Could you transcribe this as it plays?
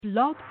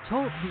Blog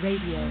Talk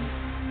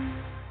Radio.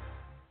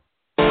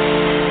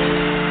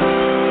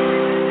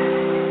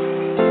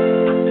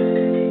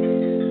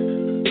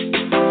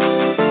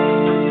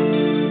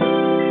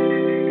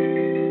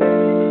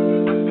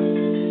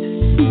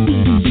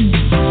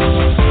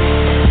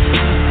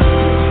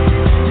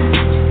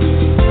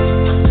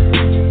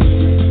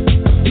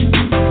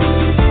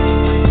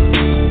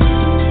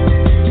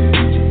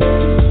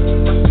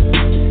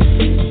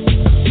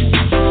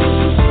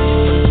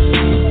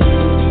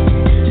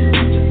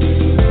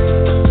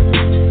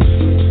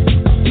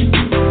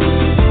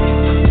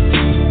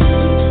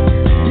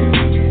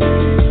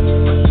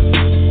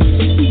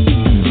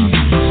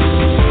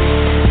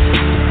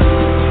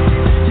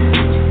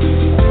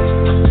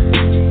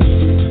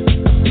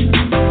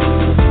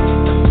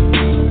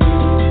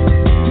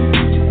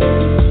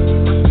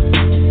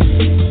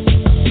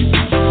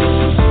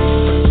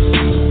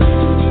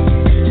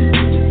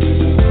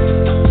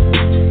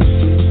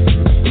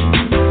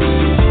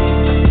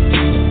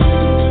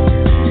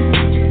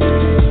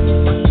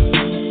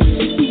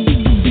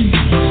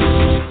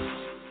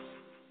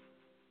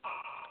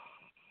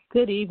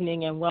 Good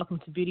evening and welcome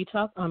to Beauty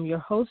Talk. I'm your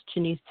host,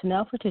 Janice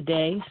Tennell, for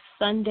today,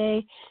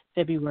 Sunday,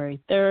 February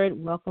 3rd.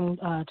 Welcome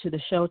to the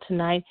show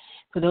tonight.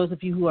 For those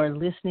of you who are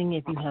listening,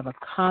 if you have a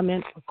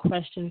comment or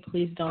question,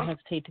 please don't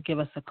hesitate to give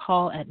us a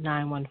call at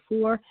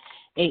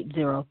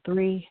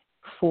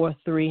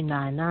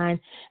 914-803-4399.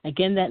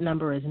 Again, that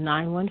number is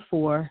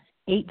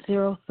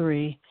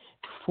 914-803-4399.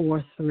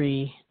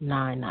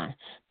 Now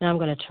I'm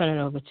going to turn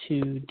it over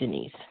to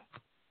Denise.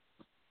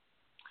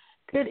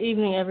 Good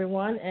evening,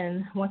 everyone,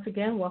 and once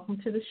again,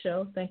 welcome to the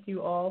show. Thank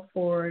you all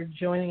for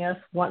joining us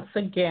once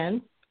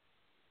again.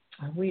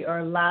 We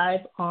are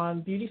live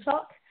on Beauty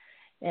Talk,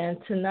 and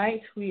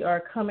tonight we are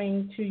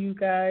coming to you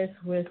guys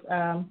with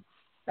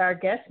our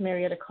guest,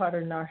 Marietta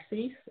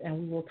Carter-Narcisse, and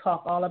we will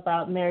talk all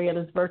about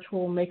Marietta's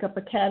Virtual Makeup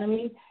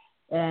Academy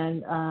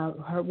and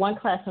her one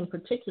class in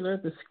particular,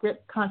 the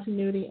script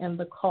continuity and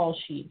the call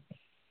sheet.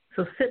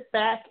 So sit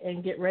back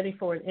and get ready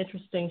for an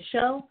interesting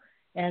show.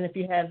 And if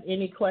you have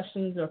any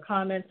questions or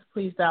comments,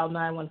 please dial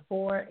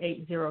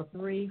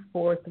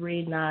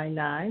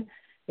 914-803-4399.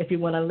 If you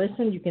want to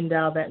listen, you can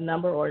dial that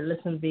number or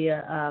listen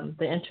via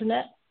the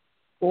internet.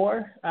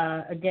 Or,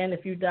 again,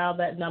 if you dial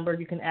that number,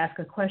 you can ask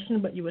a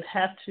question, but you would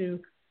have to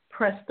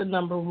press the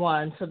number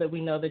 1 so that we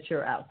know that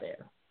you're out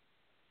there.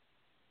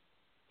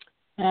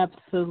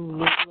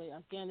 Absolutely.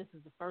 Again, this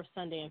is the first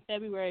Sunday in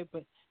February,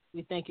 but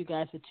we thank you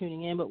guys for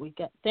tuning in. But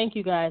thank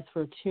you guys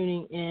for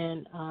tuning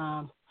in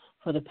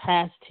for the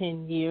past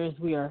 10 years.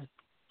 We are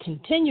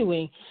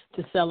continuing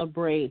to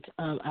celebrate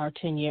our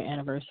 10-year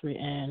anniversary,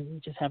 and we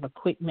just have a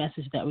quick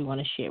message that we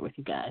want to share with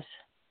you guys.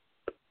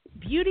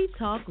 Beauty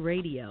Talk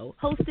Radio,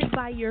 hosted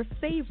by your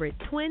favorite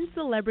twin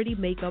celebrity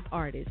makeup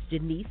artists,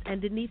 Janice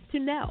and Denise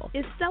Tennell,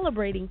 is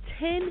celebrating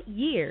 10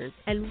 years,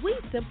 and we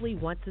simply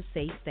want to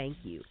say thank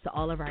you to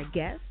all of our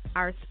guests,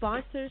 our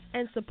sponsors,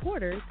 and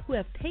supporters who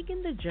have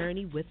taken the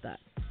journey with us.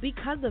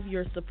 Because of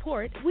your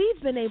support,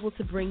 we've been able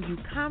to bring you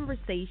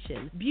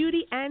conversation,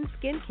 beauty and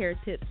skincare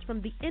tips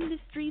from the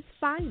industry's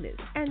finest,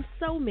 and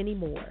so many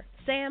more.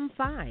 Sam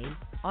Fine,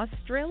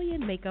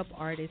 Australian makeup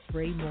artist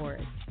Ray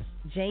Morris,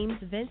 James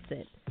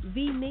Vincent,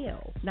 V.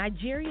 Neal,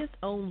 Nigeria's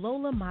own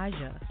Lola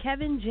Maja,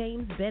 Kevin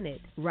James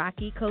Bennett,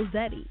 Rocky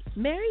Cosetti,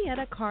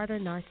 Marietta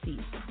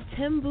Carter-Narcisse,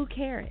 Tim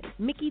Buchanan,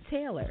 Mickey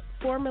Taylor,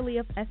 formerly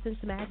of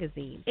Essence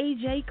Magazine,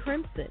 AJ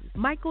Crimson,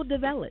 Michael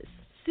DeVellis,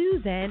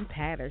 Suzanne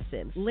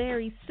Patterson,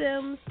 Larry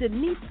Sims,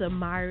 Denisa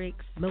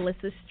Myricks,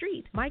 Melissa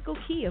Street, Michael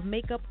Key of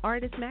Makeup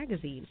Artist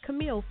Magazine,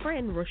 Camille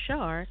Friend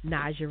Rochard,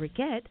 Naja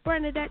Riquette,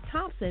 Bernadette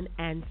Thompson,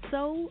 and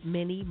so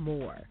many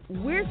more.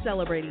 We're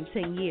celebrating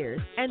 10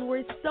 years, and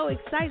we're so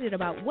excited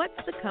about what's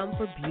to come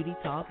for Beauty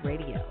Talk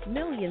Radio.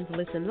 Millions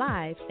listen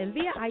live and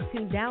via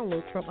iTunes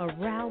downloads from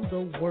around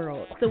the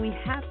world. So we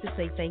have to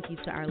say thank you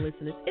to our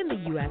listeners in the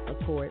U.S., of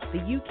course, the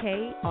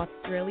UK,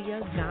 Australia,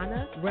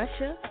 Ghana,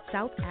 Russia,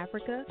 South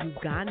Africa,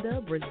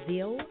 Uganda,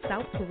 Brazil,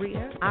 South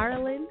Korea,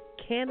 Ireland,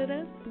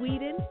 Canada,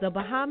 Sweden, the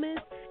Bahamas,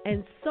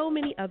 and so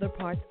many other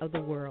parts of the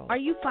world. Are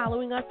you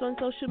following us on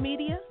social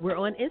media? We're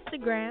on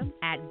Instagram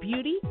at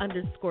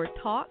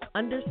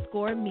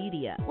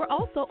beauty_talk_media. We're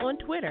also on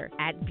Twitter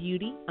at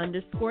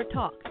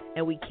beauty_talk.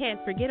 And we can't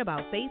forget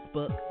about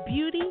Facebook,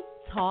 Beauty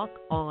Talk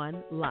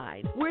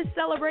Online. We're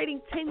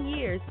celebrating 10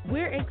 years.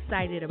 We're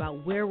excited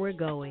about where we're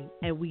going,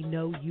 and we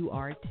know you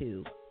are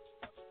too.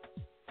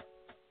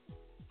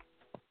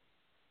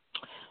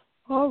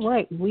 All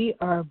right, we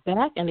are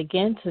back, and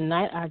again,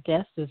 tonight our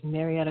guest is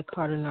Marietta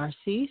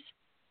Carter-Narcisse,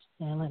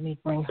 and let me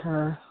bring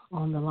her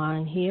on the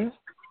line here.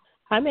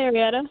 Hi,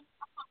 Marietta.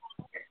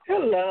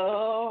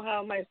 Hello,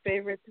 how are my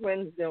favorite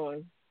twins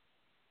doing?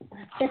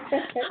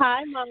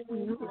 Hi, Mama.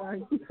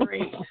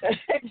 Great.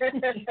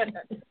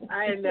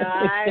 I know,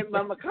 I'm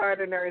Mama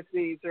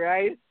Carter-Narcisse,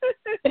 right?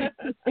 That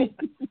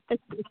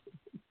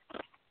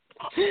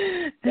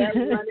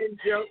running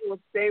joke will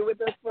stay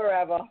with us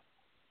forever.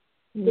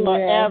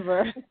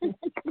 Forever.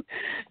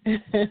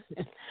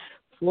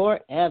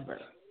 Forever.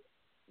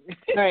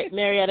 All right,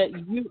 Marietta,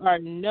 you are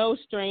no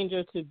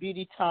stranger to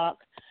Beauty Talk,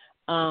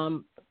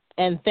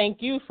 and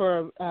thank you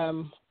for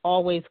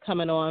always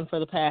coming on for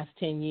the past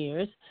 10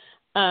 years.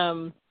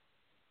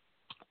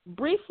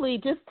 Briefly,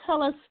 just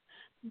tell us,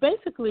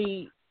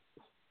 basically,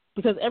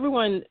 because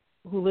everyone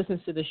who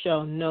listens to the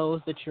show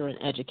knows that you're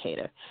an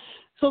educator.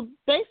 So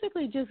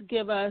basically just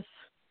give us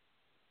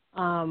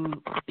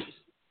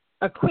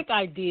a quick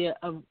idea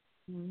of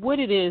what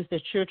it is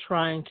that you're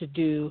trying to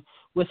do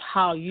with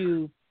how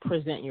you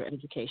present your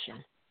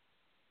education.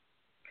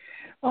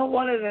 Well,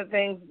 one of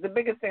the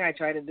biggest thing I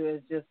try to do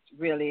is just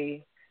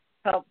really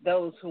help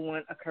those who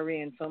want a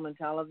career in film and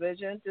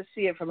television to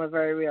see it from a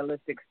very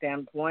realistic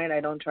standpoint. I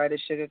don't try to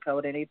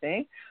sugarcoat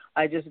anything.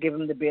 I just give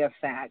them the bare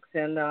facts.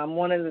 And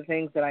one of the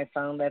things that I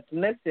found that's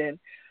missing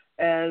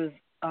is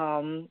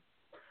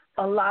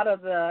a lot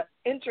of the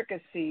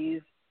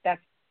intricacies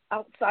that's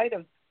outside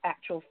of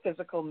actual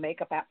physical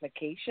makeup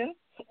application.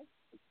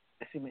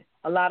 Excuse me.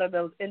 A lot of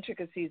those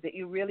intricacies that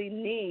you really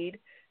need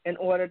in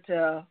order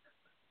to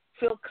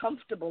feel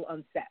comfortable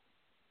on set.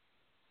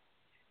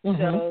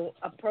 Mm-hmm. So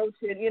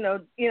approaching,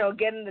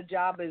 getting the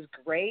job is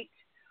great,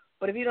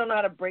 but if you don't know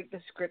how to break the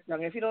script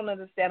down, if you don't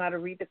understand how to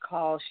read the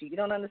call sheet, you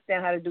don't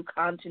understand how to do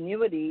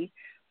continuity,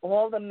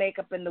 all the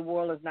makeup in the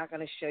world is not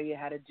going to show you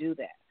how to do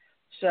that.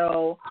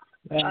 So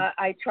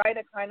I try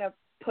to kind of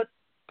put,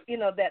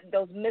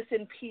 those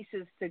missing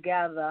pieces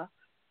together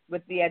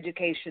with the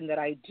education that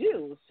I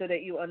do so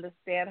that you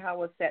understand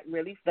how a set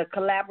really, the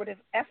collaborative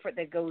effort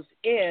that goes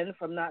in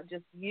from not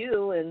just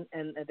you and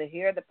the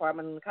hair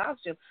department and the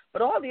costume,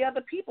 but all the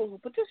other people who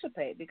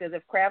participate. Because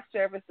if craft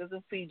service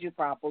doesn't feed you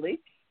properly,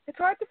 it's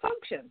hard to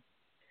function.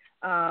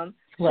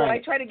 So I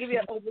try to give you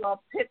an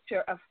overall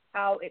picture of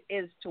how it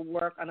is to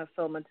work on a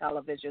film and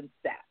television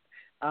set.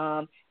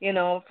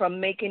 From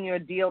making your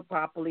deal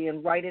properly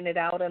and writing it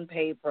out on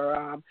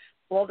paper,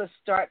 all the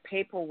start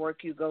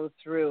paperwork you go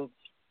through,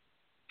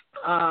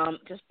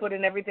 just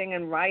putting everything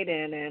in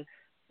writing and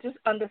just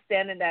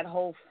understanding that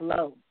whole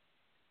flow.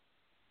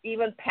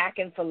 Even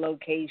packing for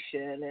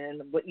location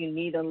and what you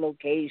need on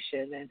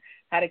location and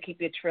how to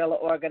keep your trailer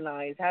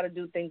organized, how to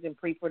do things in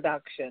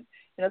pre-production.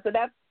 So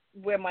that's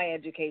where my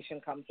education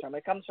comes from.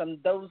 It comes from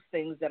those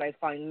things that I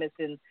find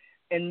missing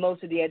in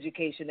most of the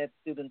education that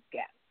students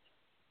get.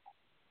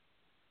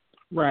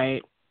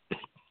 Right.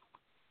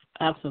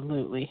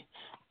 Absolutely.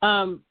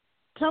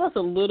 Tell us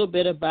a little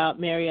bit about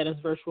Marietta's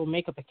Virtual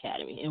Makeup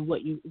Academy and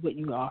what you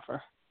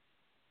offer.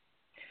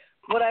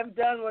 What I've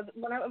done was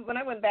when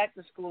I went back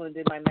to school and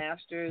did my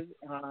master's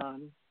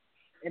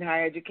in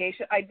higher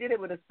education, I did it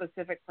with a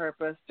specific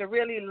purpose to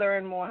really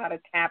learn more how to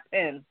tap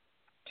in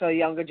to a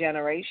younger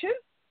generation,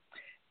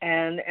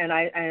 and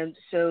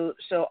so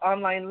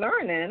online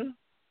learning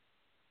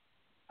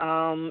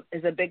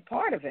is a big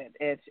part of it.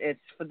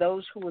 It's for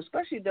those who,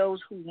 especially those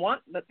who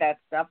want that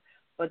stuff,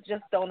 but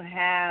just don't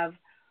have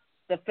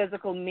the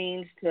physical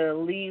means to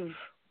leave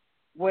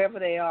wherever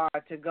they are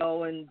to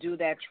go and do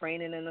that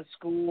training in a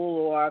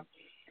school, or,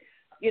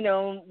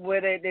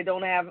 where they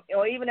don't have,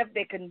 or even if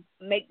they can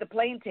make the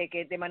plane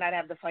ticket, they might not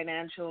have the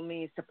financial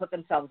means to put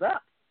themselves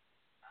up.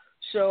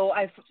 So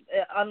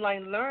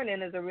online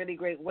learning is a really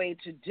great way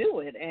to do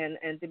it,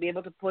 and to be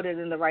able to put it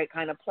in the right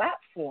kind of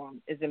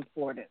platform is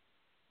important.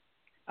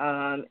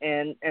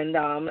 And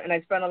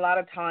I spent a lot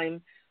of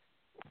time,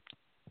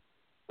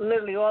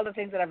 literally all the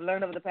things that I've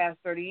learned over the past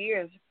 30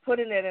 years,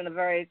 putting it in a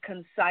very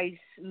concise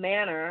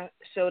manner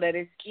so that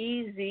it's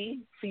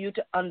easy for you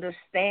to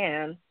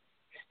understand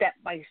step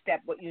by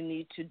step what you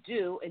need to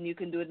do, and you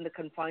can do it in the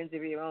confines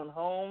of your own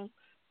home,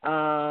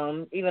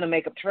 even a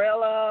makeup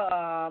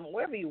trailer,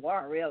 wherever you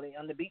are, really,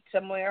 on the beach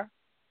somewhere.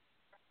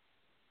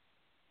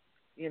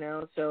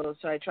 So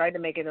I tried to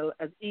make it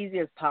as easy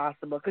as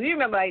possible. Because you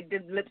remember I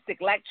did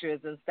lipstick lectures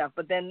and stuff,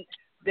 but then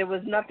there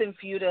was nothing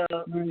for you to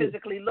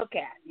physically look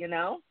at,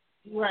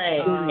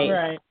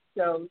 Right.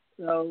 So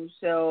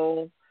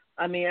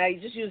I mean, I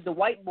just used the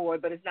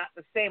whiteboard, but it's not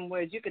the same.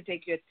 Whereas you could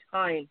take your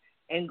time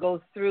and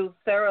go through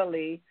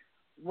thoroughly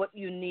what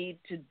you need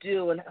to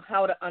do and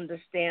how to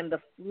understand the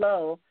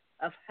flow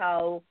of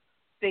how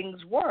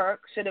things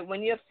work, so that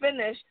when you're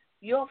finished,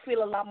 you'll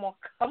feel a lot more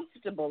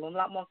comfortable and a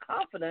lot more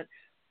confident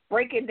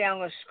breaking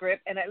down a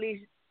script and at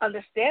least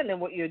understanding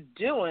what you're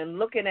doing,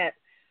 looking at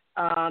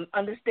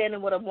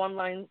understanding what a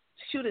one-line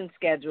shooting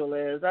schedule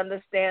is,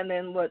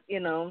 understanding what,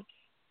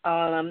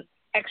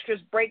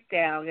 extras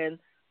breakdown, and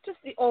just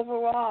the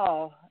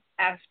overall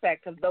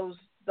aspect of those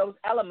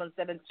elements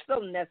that are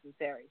still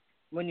necessary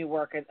when you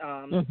work in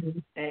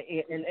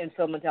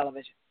film and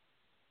television.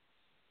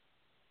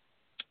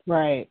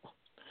 Right.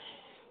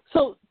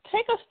 So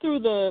take us through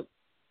this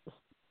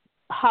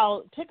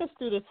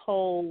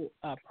whole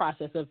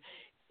process of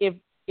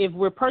if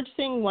we're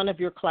purchasing one of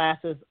your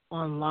classes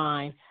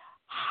online,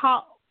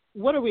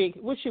 what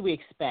should we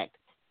expect?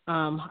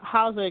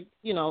 How's it,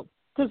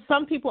 because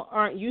some people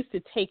aren't used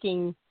to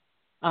taking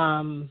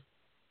online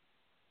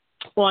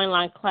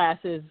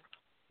classes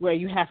where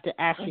you have to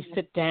actually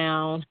sit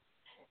down,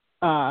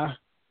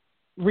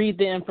 read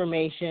the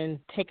information,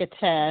 take a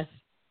test,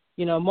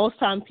 most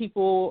time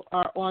people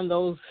are on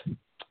those,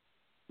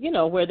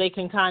 where they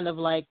can kind of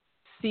like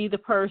see the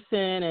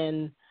person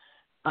and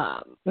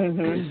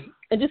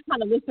and just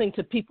kind of listening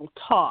to people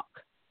talk.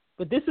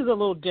 But this is a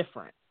little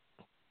different.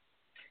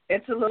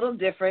 It's a little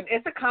different.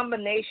 It's a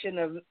combination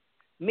of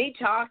me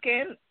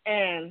talking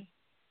and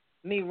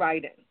me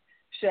writing.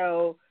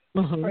 So,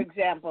 for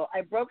example,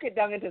 I broke it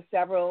down into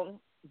several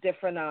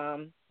different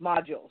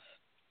modules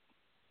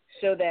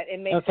so that it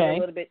makes it a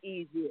little bit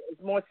easier.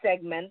 It's more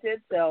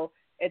segmented, so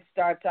it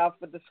starts off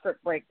with the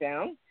script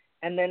breakdown,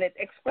 and then it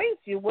explains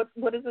to you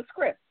what is a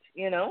script,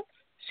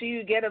 so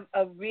you get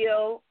a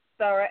real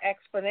thorough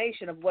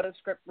explanation of what a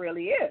script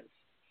really is.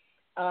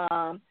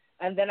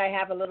 And then I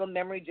have a little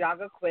memory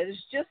jogger quiz,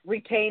 just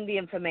retain the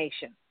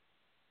information.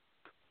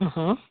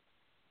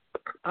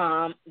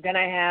 Then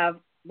I have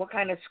what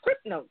kind of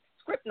script notes,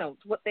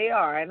 what they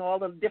are, and all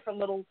the different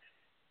little,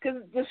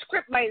 because the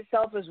script by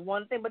itself is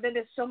one thing, but then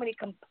there's so many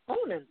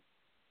components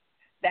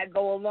that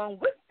go along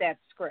with that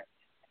script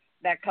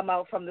that come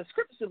out from the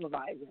script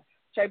supervisor.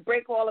 So I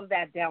break all of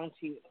that down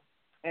to you.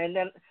 And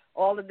then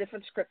all the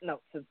different script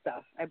notes and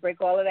stuff. I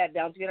break all of that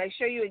down to you, and I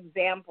show you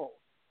examples,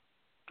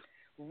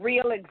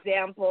 real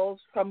examples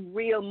from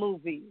real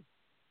movies,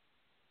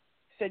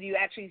 so you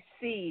actually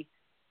see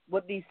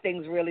what these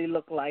things really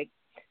look like.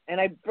 And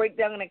I break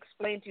down and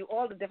explain to you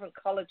all the different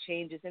color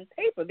changes in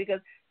paper, because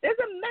there's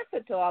a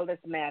method to all this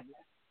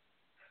madness.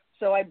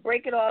 So I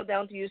break it all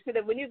down to you so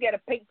that when you get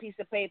a pink piece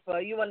of paper,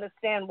 you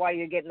understand why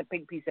you're getting a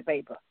pink piece of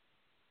paper.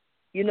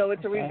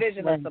 It's a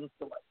revision of some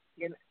sort.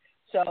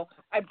 So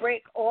I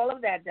break all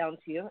of that down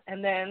to you,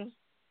 and then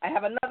I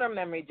have another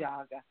memory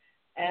jogger.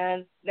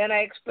 And then I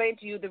explain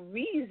to you the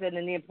reason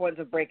and the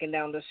importance of breaking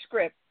down the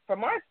script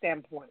from our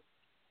standpoint,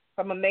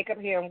 from a makeup,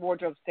 hair, and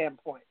wardrobe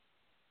standpoint.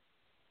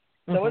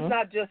 So it's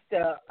not just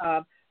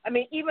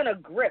even a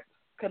grip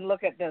can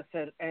look at this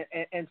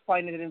and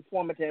find it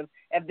informative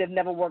if they've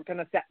never worked on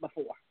a set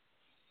before.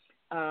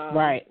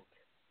 Right.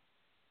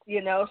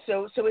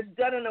 So it's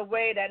done in a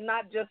way that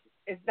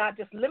it's not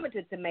just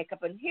limited to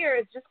makeup and hair.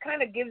 It just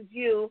kind of gives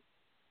you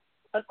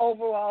an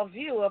overall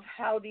view of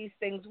how these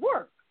things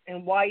work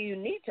and why you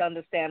need to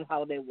understand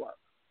how they work.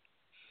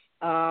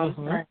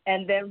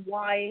 And then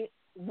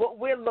what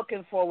we're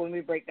looking for when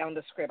we break down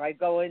the script. I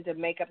go into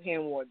makeup, hair,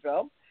 and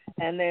wardrobe,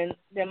 and then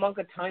the amount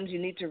of times you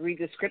need to read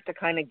the script to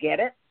kind of get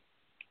it.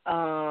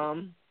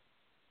 And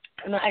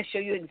I show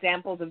you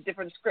examples of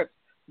different scripts,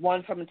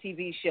 one from a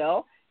TV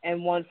show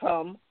and one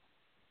from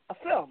a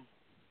film.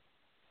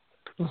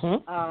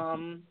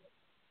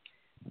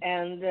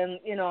 And then,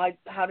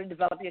 how to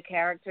develop your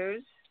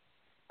characters.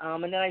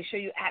 And then I show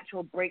you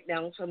actual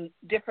breakdowns from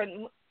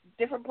different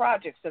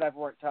projects that I've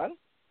worked on,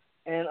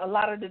 and a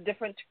lot of the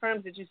different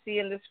terms that you see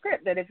in the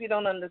script that if you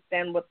don't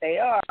understand what they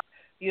are,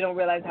 you don't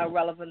realize how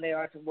relevant they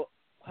are to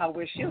how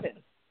we're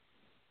shooting.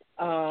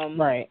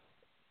 Right.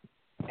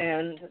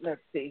 And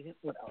let's see,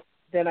 what else?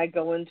 Then I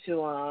go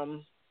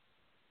into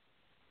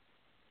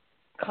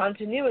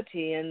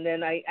continuity, and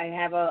then I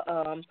have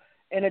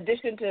in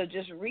addition to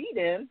just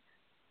reading,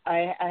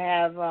 I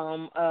have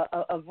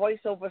a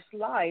voiceover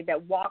slide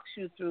that walks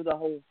you through the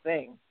whole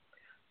thing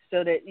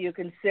so that you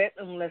can sit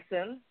and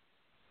listen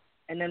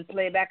and then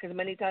play back as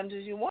many times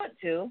as you want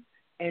to,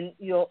 and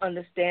you'll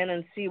understand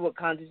and see what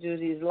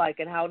continuity is like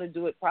and how to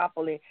do it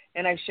properly.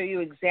 And I show you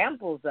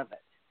examples of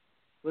it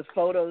with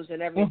photos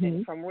and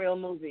everything from real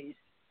movies.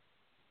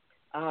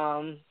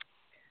 And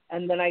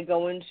then I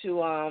go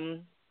into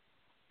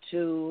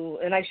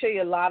and I show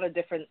you a lot of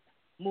different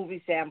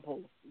movie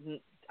samples,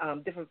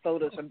 different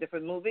photos from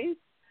different movies,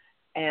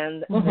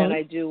 and then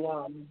I do.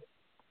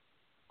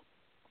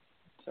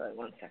 Sorry,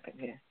 1 second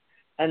here.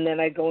 And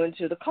then I go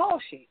into the call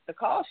sheet. The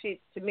call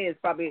sheet to me is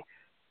probably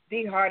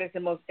the hardest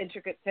and most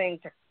intricate thing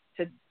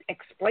to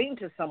explain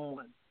to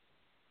someone.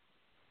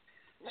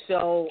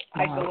 So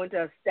I go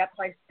into a step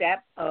by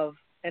step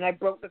and I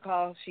broke the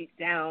call sheet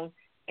down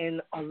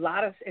in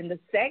the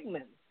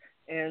segments,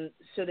 and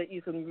so that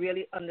you can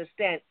really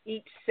understand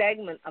each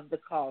segment of the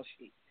call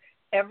sheet,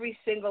 every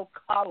single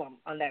column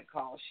on that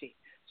call sheet.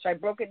 So I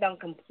broke it down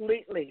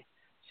completely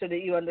so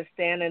that you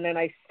understand, and then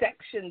I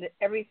sectioned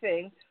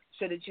everything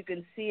so that you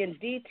can see in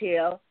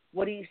detail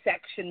what each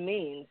section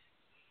means.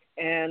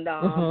 And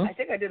I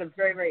think I did a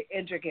very, very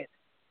intricate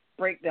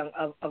breakdown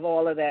of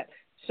all of that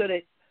so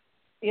that,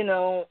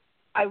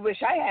 I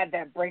wish I had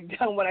that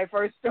breakdown when I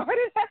first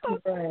started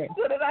out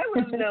so that I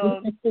would have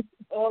known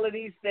all of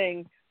these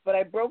things. But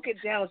I broke it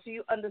down so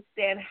you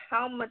understand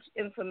how much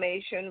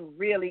information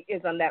really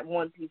is on that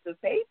one piece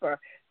of paper.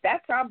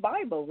 That's our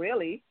Bible,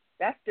 really.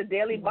 That's the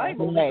daily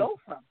Bible we go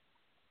from.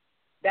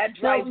 That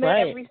drives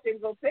every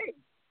single thing.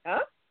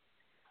 Huh?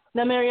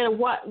 Now, Marietta,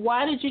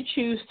 why did you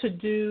choose to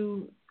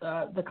do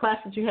the class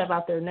that you have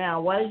out there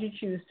now? Why did you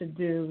choose to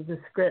do the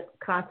script,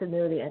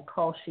 continuity, and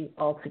call sheet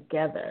all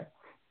together?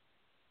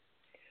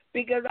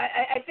 Because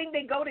I think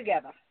they go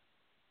together.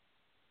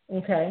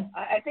 Okay.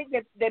 I think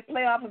that they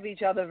play off of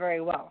each other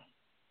very well.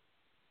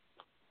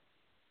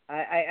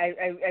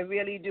 I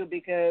really do,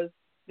 because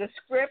the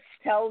script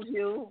tells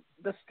you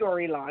the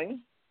storyline.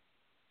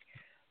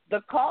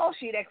 The call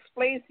sheet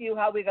explains to you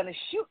how we're going to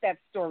shoot that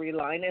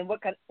storyline and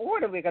what kind of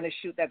order we're going to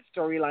shoot that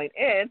storyline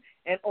in,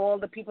 and all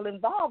the people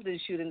involved in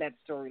shooting that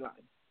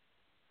storyline.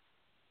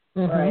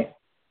 Mm-hmm. Right.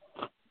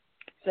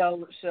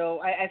 So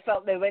I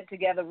felt they went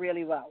together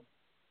really well.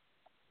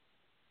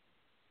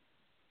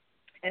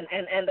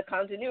 And the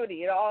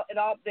continuity,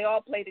 they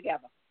all play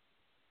together.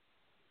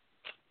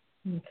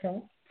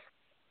 Okay.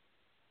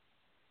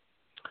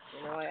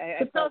 You know,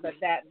 I felt that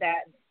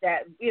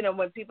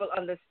when people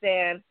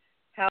understand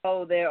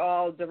how they're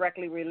all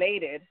directly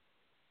related,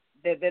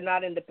 they're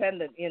not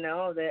independent.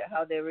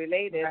 How they're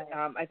related.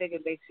 Right. I think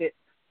it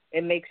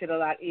makes it a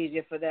lot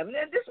easier for them.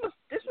 And this was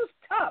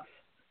tough.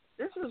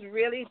 This was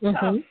really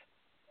tough.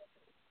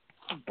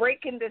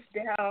 Breaking this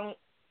down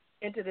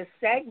into the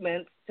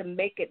segments to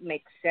make it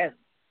make sense.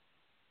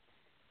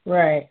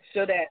 Right.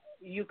 So that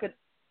you could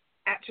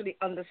actually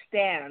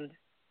understand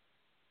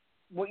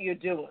what you're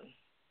doing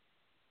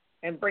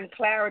and bring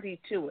clarity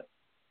to it.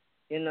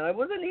 It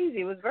wasn't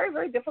easy. It was very,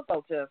 very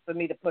difficult for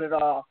me to put it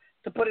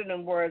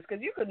in words,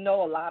 because you could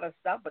know a lot of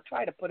stuff, but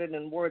try to put it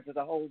in words is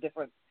a whole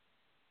different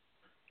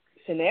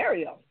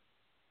scenario.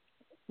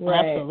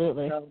 Right.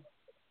 Absolutely. So,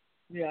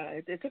 yeah,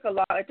 it took a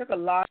lot. It took a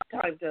lot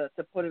of time to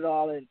put it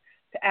all in,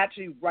 to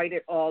actually write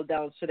it all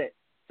down, so that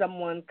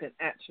someone could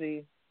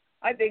actually.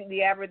 I think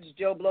the average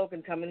Joe Blow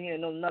can come in here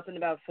and know nothing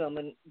about film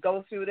and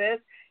go through this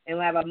and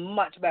have a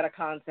much better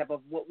concept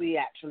of what we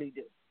actually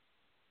do.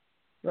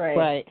 Right.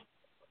 Right.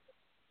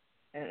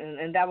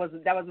 And that was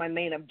my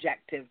main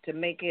objective, to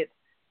make it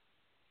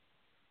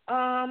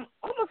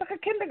almost like a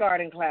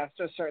kindergarten class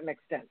to a certain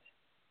extent.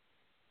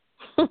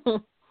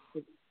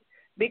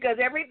 Because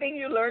everything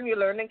you learn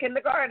in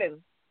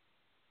kindergarten.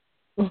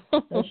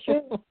 That's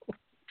true.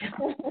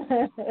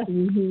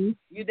 Mm-hmm.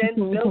 You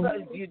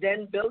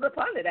then build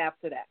upon it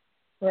after that.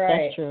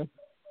 Right. That's true.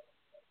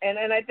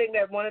 And I think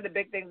that one of the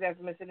big things that's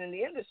missing in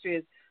the industry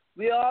is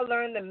we all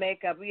learn the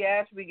makeup. We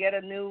get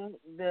a new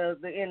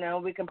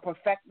we can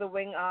perfect the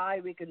wing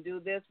eye. We can do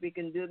this. We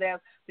can do that.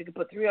 We can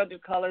put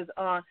 300 colors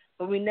on,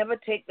 but we never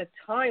take the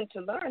time to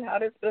learn how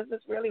this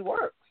business really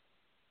works.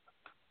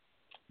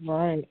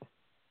 Right.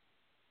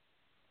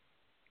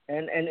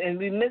 And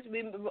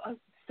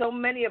so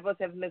many of us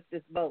have missed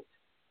this boat.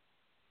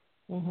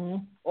 Mm-hmm.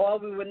 Or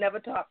we would never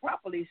talk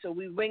properly, so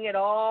we wing it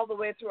all the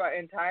way through our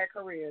entire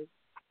careers.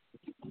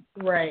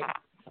 Right.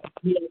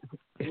 Yeah.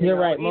 You're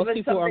right. Most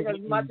people are. As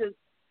much as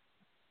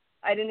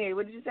I didn't hear you.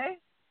 What did you say?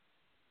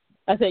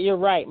 I said you're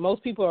right.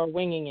 Most people are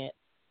winging it.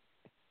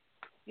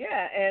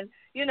 Yeah, and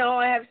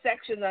I have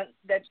sections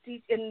that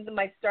teach in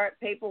my start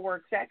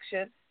paperwork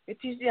section. It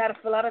teaches you how to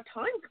fill out a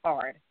time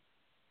card.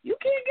 You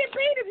can't get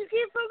paid if you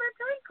can't fill that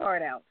time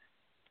card out.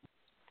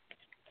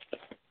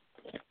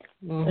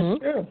 Mm-hmm.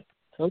 That's true.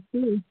 So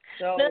true.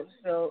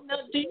 So now,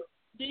 do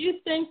you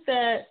think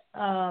that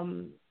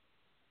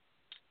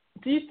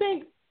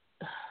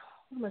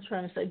what am I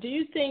trying to say? Do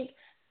you think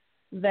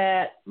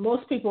that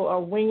most people are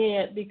winging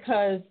it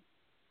because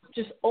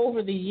just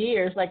over the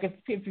years, like if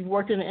you've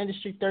worked in the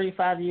industry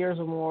 35 years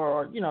or more,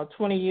 or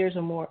 20 years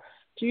or more,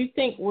 do you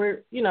think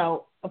we're,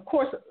 of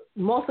course,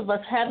 most of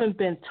us haven't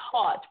been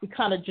taught. We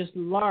kind of just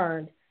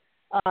learned.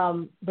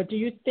 But do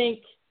you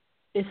think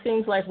it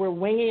seems like we're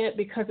winging it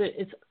because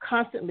it's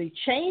constantly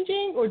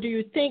changing, or do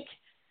you think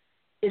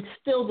it's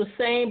still the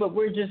same, but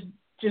we're just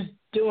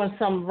doing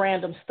some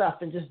random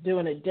stuff and just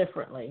doing it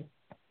differently?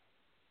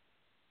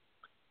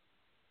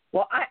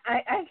 Well,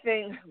 I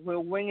think we're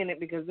winging it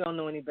because we don't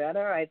know any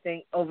better. I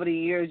think over the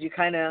years you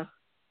kind of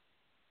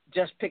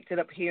just picked it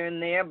up here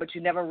and there, but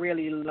you never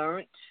really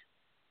learned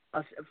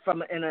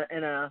in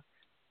a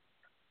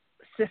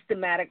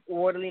systematic,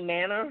 orderly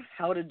manner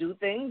how to do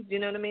things. You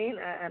know what I mean?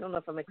 I don't know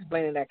if I'm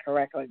explaining that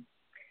correctly.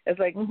 It's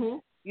like,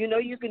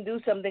 you can do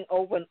something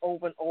over and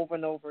over and over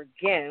and over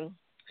again.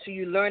 So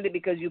you learned it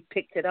because you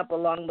picked it up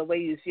along the way.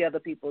 You see other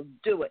people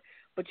do it.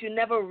 But you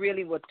never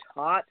really were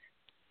taught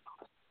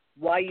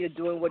why you're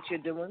doing what you're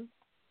doing.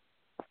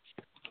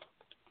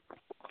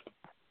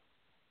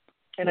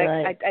 And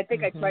right. I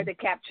think I tried to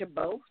capture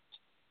both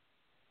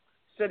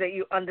so that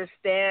you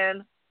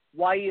understand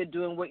why you're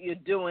doing what you're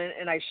doing,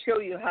 and I show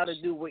you how to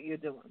do what you're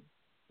doing.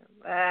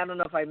 I don't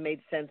know if I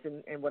made sense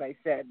in what I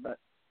said, but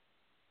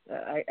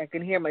I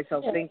can hear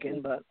myself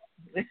thinking. But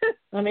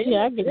I mean,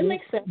 yeah, it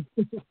makes sense.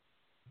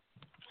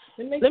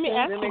 Let me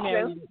ask you,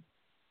 Mary.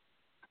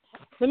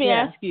 Let me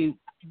ask you: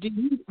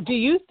 Do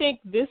you think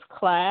this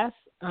class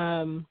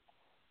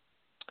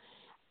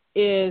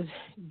is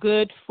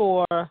good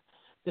for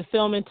the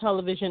film and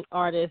television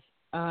artists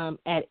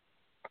at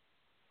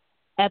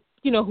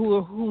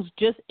who's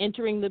just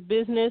entering the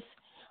business,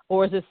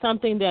 or is it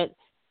something that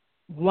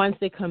once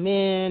they come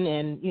in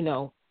and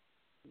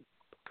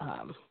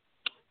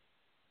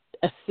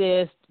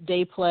assist,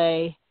 day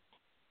play,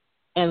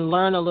 and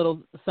learn a little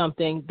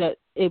something, that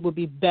it would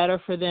be better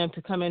for them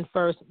to come in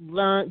first,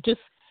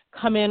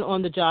 come in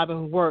on the job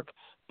and work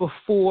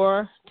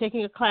before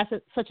taking a class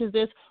such as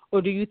this?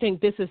 Or do you think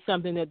this is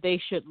something that they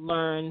should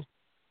learn,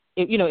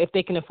 if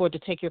they can afford to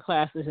take your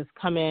classes, is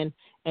come in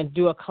and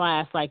do a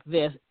class like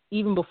this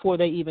even before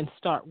they even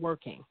start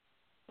working?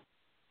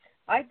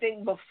 I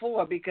think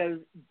before, because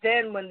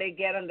then when they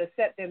get on the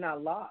set, they're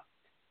not lost.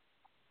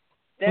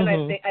 Then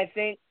I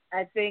think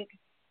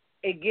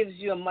it gives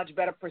you a much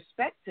better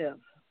perspective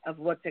of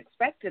what's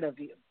expected of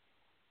you.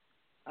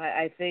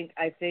 I think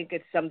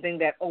it's something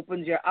that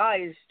opens your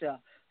eyes to.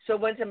 So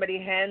when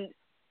somebody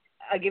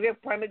I'll give you a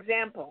prime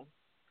example.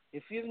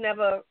 If you've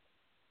never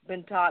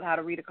been taught how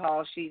to read a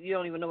call sheet, you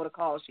don't even know what a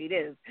call sheet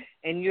is,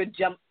 and you're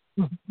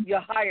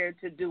hired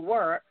to do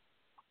work,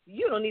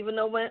 you don't even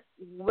know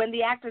when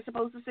the actor's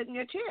supposed to sit in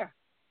your chair.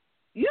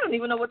 You don't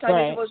even know what time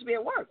you're supposed to be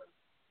at work.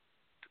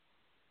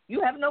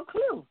 You have no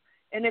clue.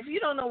 And if you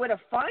don't know where to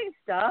find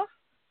stuff,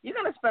 you're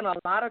going to spend a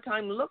lot of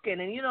time looking,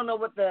 and you don't know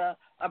what the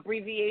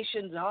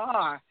abbreviations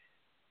are.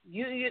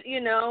 You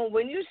know,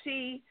 when you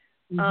see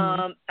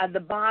at the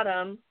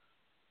bottom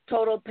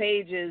total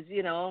pages,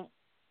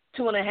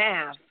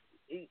 2.5,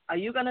 are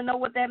you going to know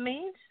what that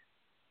means?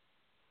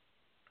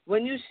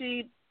 When you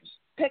see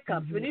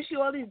pickups, when you see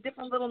all these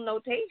different little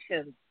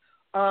notations,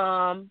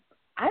 I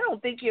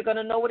don't think you're going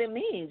to know what it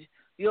means.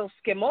 You'll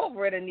skim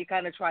over it and you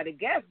kind of try to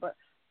guess, but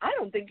I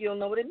don't think you'll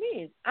know what it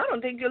means. I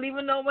don't think you'll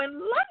even know when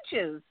lunch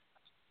is.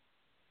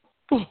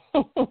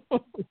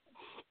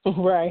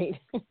 Right.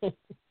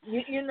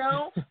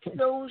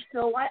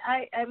 So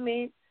I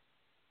mean,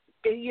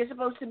 you're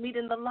supposed to meet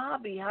in the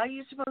lobby. How are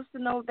you supposed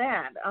to know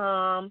that?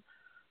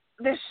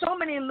 There's so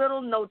many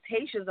little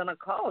notations on a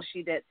call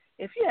sheet that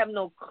if you have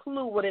no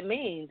clue what it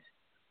means,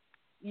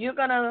 you're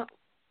going to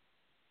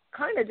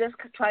kind of just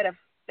try to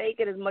fake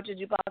it as much as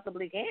you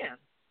possibly can.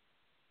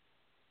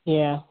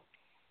 Yeah.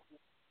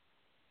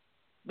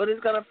 But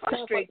it's going to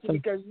frustrate you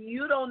because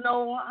you don't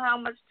know how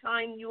much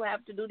time you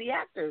have to do the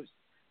actors.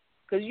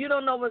 Because you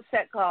don't know what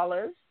set call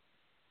is.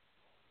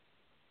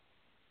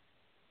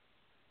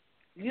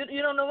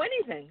 You don't know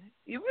anything.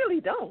 You really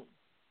don't.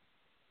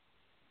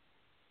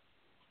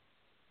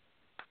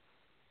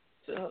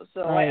 So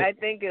right. I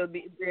think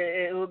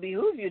it will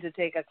behoove you to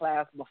take a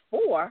class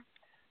before,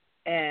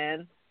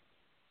 and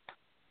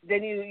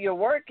then you're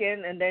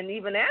working, and then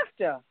even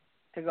after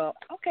to go,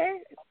 okay,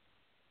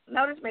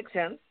 now this makes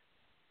sense.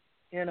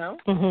 I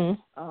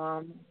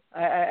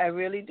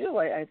really do.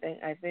 I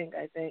think.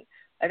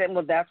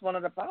 Well, that's one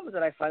of the problems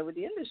that I find with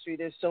the industry.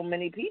 There's so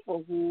many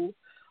people who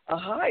are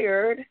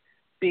hired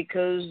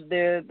because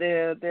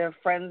they're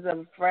friends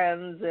of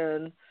friends,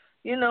 and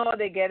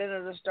they get in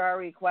as a star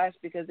request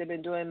because they've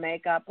been doing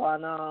makeup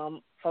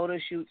on photo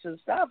shoots and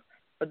stuff.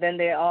 But then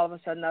they all of a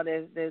sudden now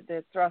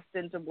they're thrust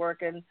into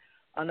working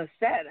on a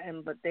set,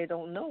 but they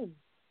don't know.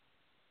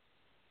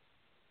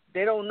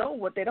 They don't know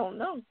what they don't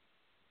know.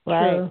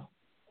 Right. True.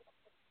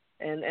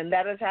 And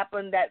that has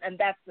happened, and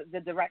that's the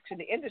direction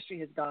the industry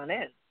has gone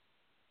in.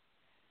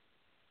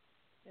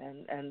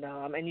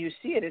 And you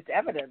see it; it's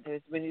evident.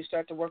 It's when you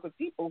start to work with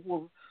people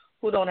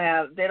who don't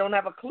have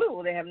a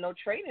clue, they have no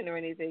training or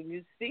anything.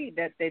 You see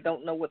that they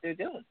don't know what they're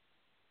doing,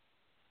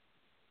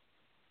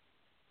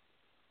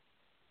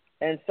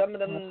 and some of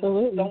them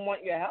Absolutely. don't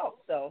want your help.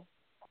 So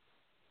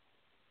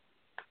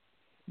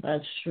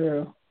that's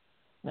true.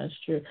 That's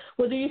true.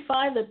 Well, do you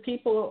find that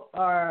people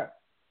are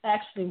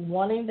actually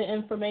wanting the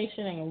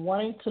information and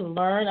wanting to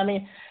learn? I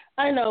mean,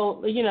 I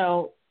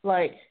know,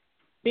 like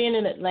being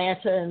in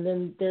Atlanta, and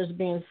then there's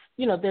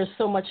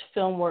so much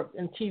film work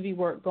and TV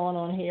work going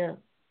on here,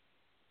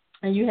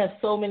 and you have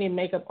so many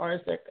makeup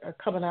artists that are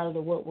coming out of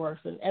the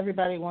woodworks, and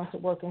everybody wants to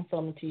work in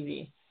film and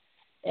TV.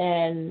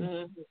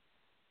 And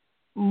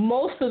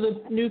most of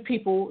the new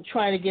people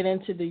trying to get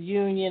into the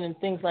union and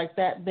things like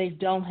that, they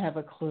don't have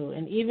a clue.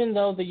 And even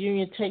though the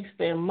union takes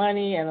their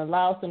money and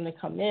allows them to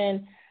come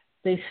in,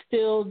 they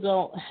still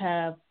don't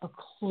have a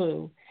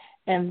clue,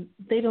 and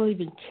they don't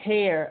even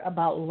care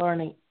about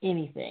learning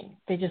anything.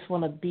 They just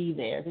want to be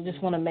there. They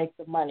just want to make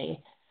the money.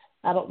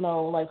 I don't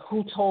know, like,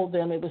 who told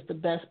them it was the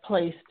best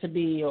place to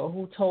be, or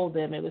who told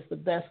them it was the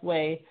best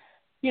way,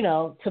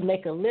 to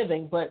make a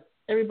living, but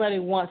everybody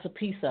wants a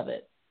piece of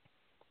it.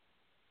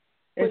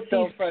 It's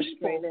so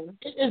frustrating.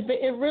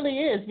 It really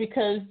is,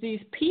 because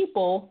these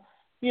people,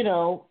 they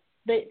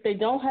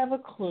don't have a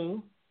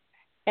clue,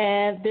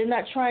 and they're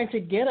not trying to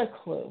get a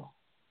clue.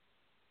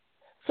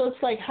 So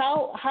it's like,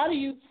 how do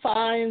you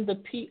find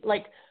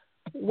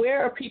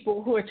where are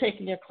people who are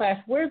taking your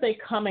class? Where are they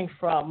coming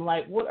from?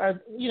 Like, why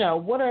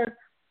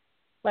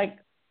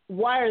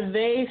are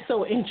they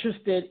so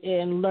interested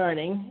in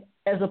learning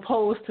as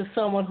opposed to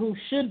someone who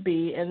should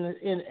be and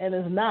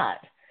is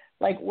not?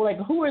 Like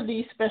who are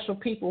these special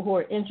people who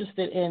are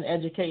interested in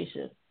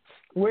education?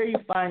 Where are you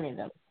finding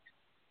them?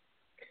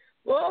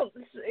 Well,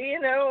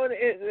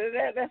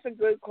 that's a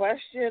good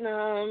question.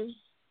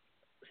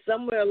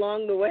 Somewhere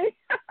along the way.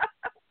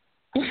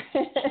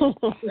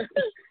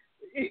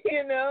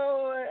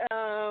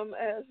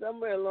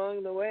 Somewhere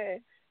along the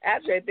way.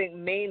 Actually, I think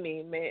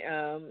Mamie,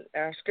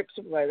 our script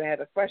supervisor, had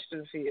a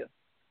question for you.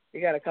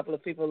 You got a couple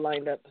of people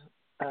lined up.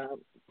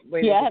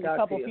 Yeah, I have a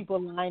couple of people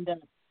lined up.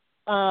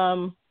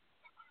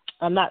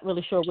 I'm not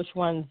really sure which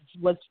one.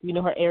 What's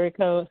her area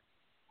code?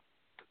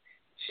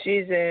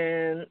 She's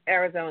in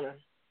Arizona.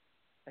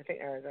 I think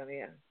Arizona,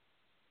 yeah.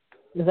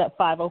 Is that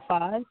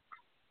 505?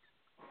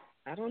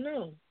 I don't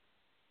know.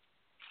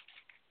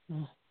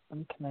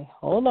 Okay,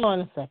 hold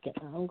on a second.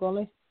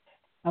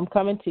 I'm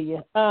coming to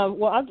you.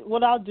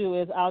 What I'll do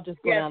is I'll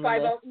just go down the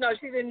list. No,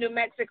 she's in New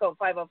Mexico,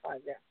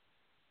 505, yeah.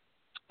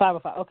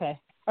 505, okay.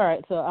 All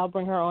right, so I'll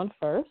bring her on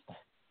first.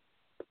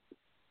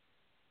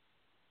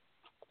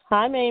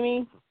 Hi,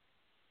 Mamie.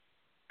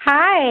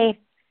 Hi.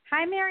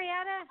 Hi,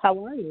 Marietta.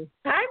 How are you?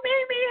 Hi,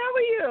 Mamie. How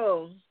are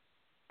you?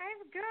 I'm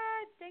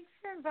good. Thanks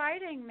for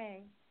inviting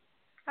me.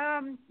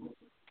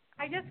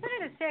 I just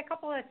wanted to say a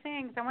couple of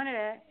things. I wanted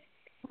to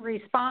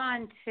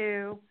respond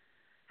to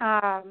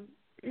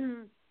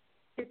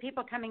the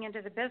people coming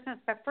into the business,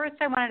 but first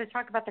I wanted to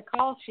talk about the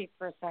call sheet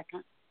for a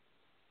second.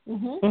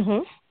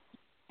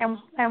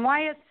 And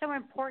why it's so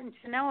important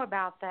to know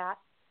about that.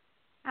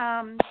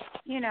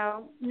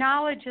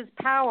 Knowledge is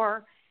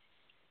power.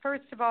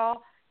 First of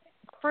all,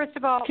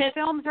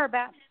 films are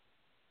about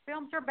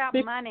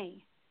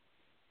money.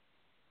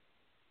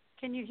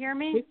 Can you hear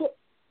me?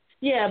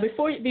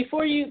 Before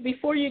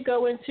you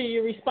go into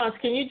your response,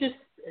 can you just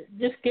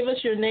give us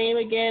your name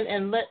again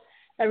and let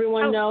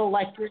everyone know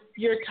like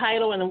your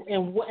title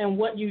and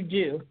what you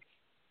do,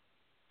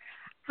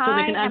 so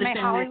they can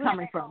understand where you're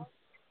coming from.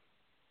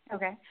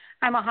 Okay,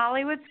 I'm a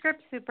Hollywood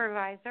script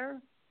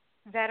supervisor,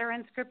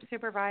 veteran script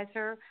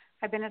supervisor.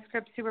 I've been a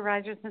script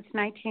supervisor since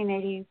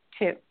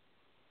 1982.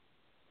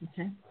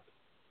 Okay.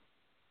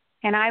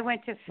 And I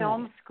went to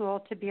film school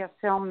to be a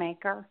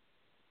filmmaker.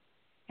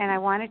 And I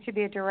wanted to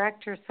be a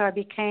director, so I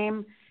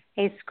became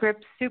a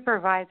script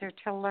supervisor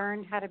to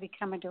learn how to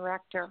become a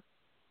director.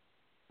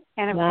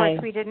 And, of course,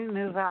 we didn't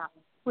move up.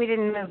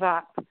 Women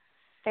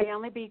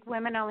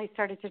only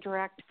started to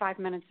direct 5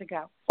 minutes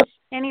ago.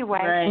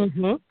 Anyway,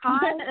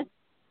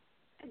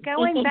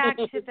 going back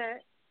to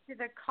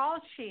the call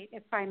sheet,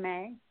 if I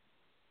may,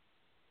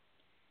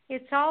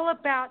 it's all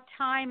about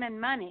time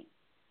and money.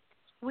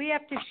 We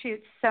have to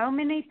shoot so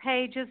many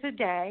pages a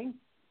day,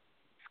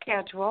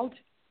 scheduled,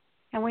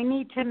 and we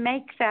need to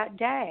make that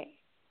day.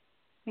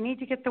 We need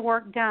to get the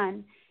work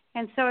done.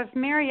 And so if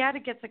Marietta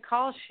gets a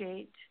call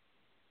sheet,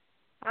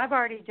 I've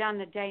already done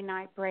the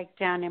day-night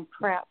breakdown and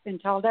prep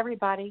and told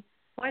everybody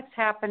what's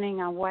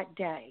happening on what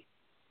day.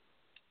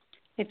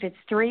 If it's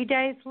 3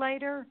 days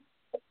later,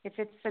 if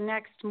it's the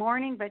next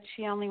morning, but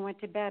she only went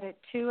to bed at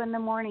 2 in the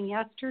morning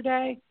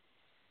yesterday,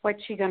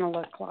 what's she going to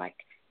look like?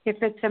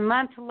 If it's a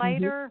month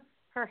later,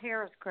 her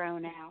hair has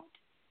grown out,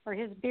 or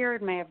his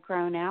beard may have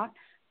grown out,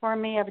 or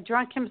may have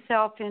drunk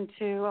himself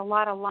into a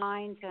lot of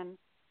lines and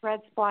red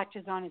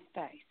splotches on his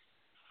face.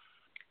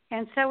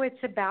 And so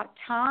it's about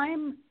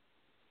time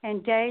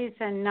and days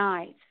and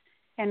nights.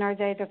 And are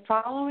they the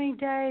following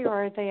day,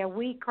 or are they a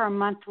week or a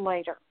month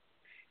later?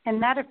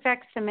 And that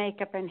affects the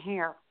makeup and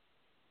hair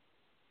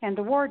and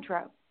the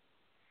wardrobe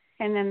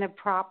and then the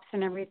props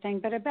and everything.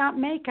 But about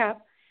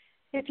makeup,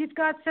 if you've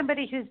got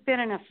somebody who's been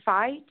in a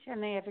fight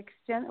and they have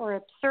or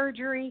a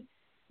surgery,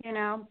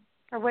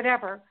 or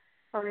whatever,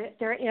 or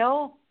they're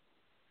ill,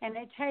 and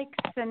it takes,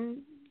 and,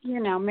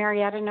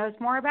 Marietta knows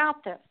more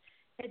about this,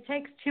 it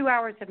takes 2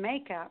 hours of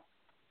makeup,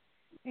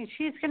 and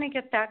she's going to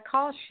get that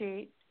call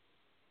sheet,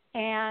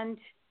 and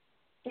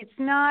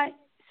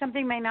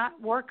something may not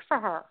work for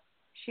her.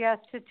 She has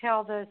to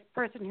tell the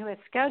person who is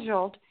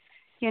scheduled,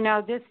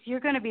 you're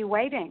going to be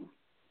waiting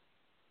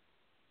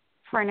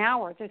for an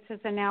hour. This is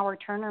an hour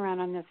turnaround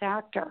on this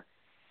actor.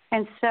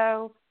 And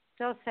so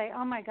they'll say,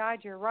 oh, my God,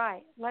 you're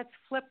right. Let's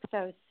flip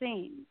those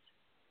scenes.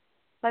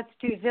 Let's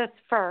do this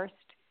first.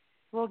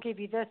 We'll give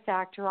you this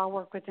actor. I'll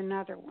work with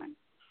another one.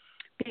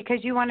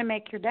 Because you want to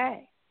make your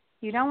day.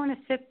 You don't want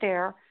to sit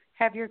there,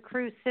 have your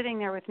crew sitting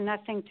there with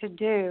nothing to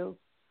do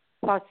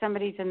while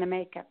somebody's in the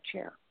makeup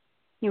chair.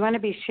 You want to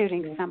be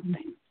shooting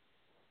something.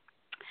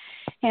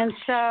 And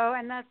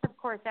that's, of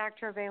course,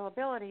 actor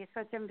availability.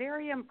 So it's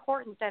very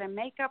important that a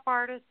makeup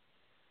artist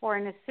or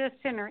an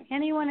assistant or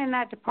anyone in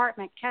that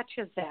department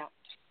catches that.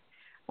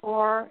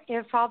 Or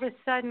if all of a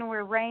sudden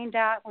we're rained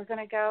out, we're going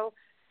to go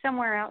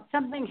somewhere else,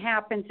 something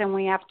happens and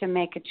we have to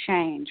make a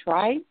change,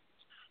 right,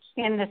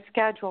 in the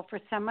schedule for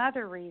some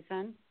other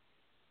reason,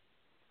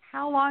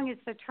 how long is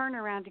the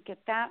turnaround to get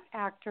that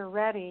actor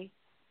ready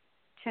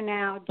to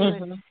now do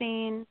a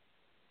scene,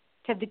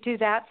 to do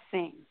that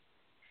scene?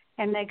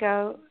 And they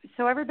go,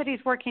 so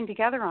everybody's working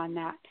together on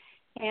that.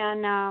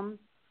 And,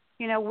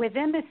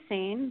 within the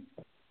scene,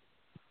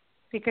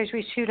 because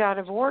we shoot out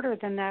of order,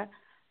 then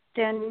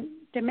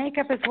the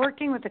makeup is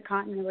working with the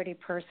continuity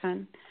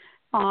person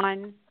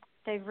on,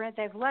 they've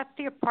left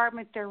the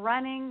apartment, they're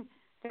running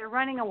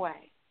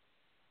away.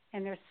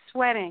 And they're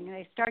sweating.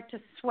 They start to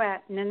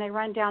sweat, and then they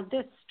run down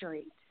this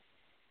street,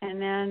 and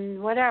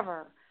then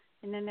whatever.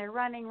 And then they're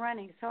running.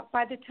 So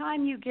by the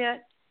time you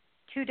get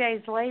 2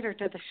 days later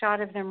to the shot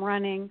of them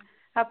running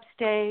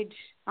upstage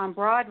on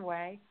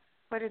Broadway,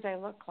 what do they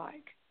look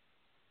like?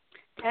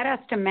 That has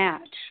to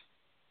match.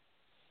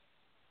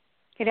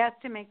 It has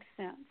to make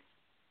sense.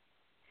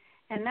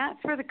 And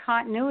that's where the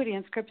continuity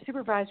and script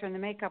supervisor and the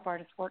makeup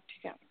artist work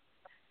together.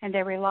 And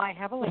they rely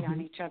heavily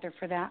on each other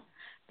for that,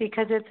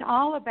 because it's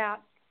all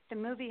about the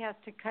movie has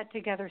to cut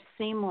together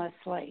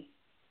seamlessly.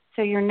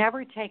 So you're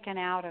never taken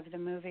out of the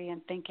movie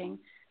and thinking,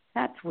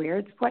 that's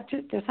weird.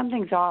 There's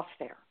something's off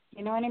there.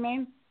 You know what I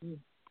mean?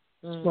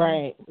 Mm-hmm.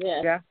 Right.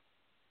 Yeah.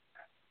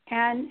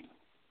 And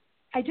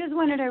I just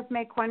wanted to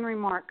make one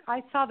remark.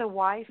 I saw The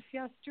Wife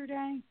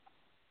yesterday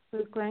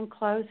with Glenn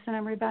Close and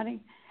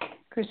everybody,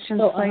 Christian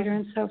Slater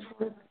and so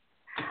forth.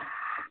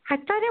 I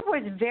thought it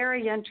was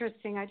very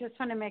interesting. I just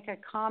want to make a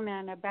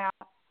comment about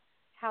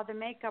how the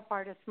makeup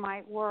artist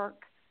might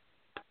work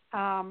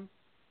and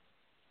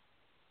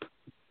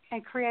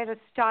create a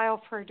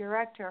style for a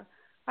director.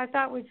 I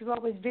thought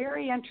what was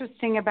very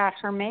interesting about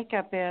her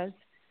makeup is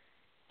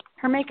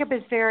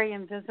very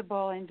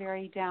invisible and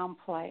very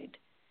downplayed.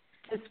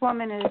 This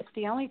woman is,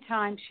 the only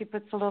time she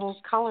puts a little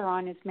color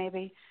on is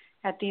maybe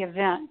at the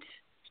event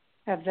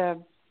of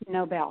the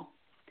Nobel.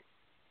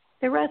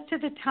 The rest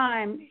of the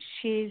time,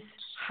 she's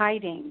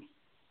hiding.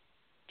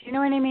 Do you know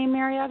what I mean,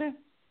 Marietta?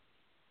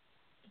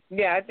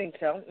 Yeah, I think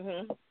so.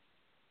 Mm-hmm.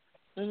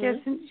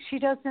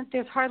 Mm-hmm.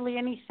 There's hardly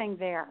anything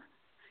there.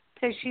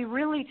 So she's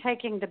really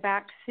taking the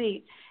back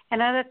seat.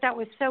 And I thought that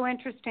was so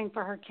interesting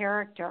for her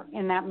character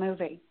in that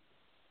movie.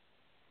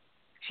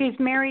 She's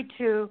married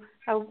to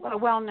a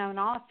well-known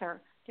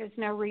author. There's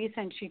no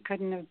reason she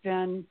couldn't have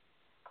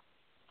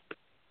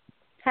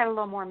had a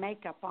little more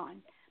makeup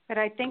on. But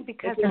I think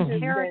because her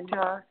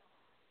character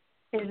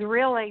is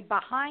really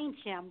behind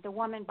him, the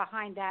woman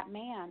behind that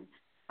man,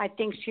 I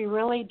think she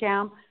really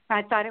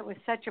I thought it was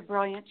such a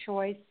brilliant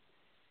choice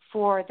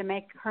for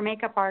her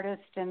makeup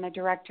artist and the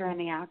director and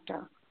the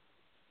actor.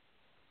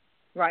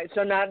 Right.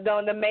 So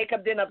the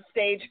makeup didn't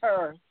upstage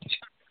her.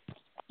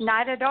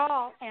 Not at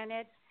all, and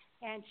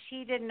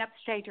she didn't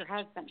upstage her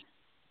husband.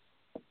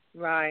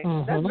 Right.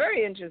 Mm-hmm. That's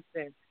very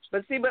interesting.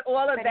 But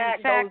all of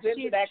that goes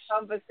into that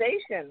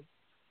conversation.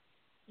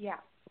 Yeah.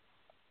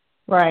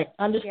 Right.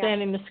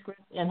 Understanding the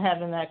script and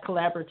having that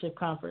collaborative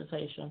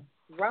conversation.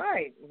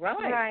 Right.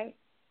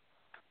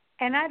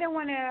 And I don't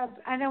want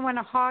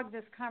to hog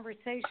this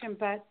conversation,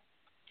 but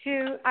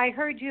I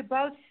heard you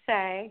both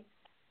say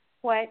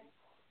what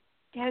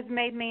has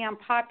made me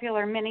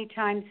unpopular many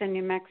times in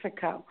New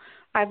Mexico.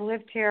 I've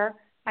lived here.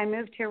 I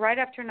moved here right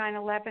after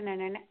 9/11,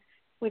 and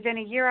within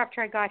a year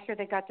after I got here,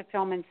 they got the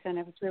film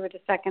incentives. We were the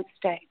second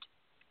state.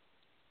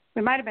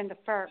 We might have been the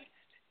first.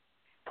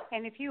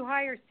 And if you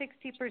hire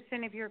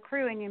 60% of your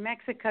crew in New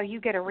Mexico, you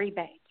get a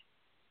rebate.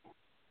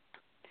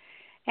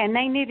 And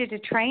they needed to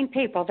train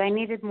people. They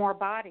needed more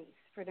bodies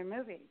for their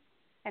movies.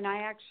 And I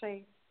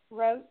actually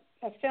wrote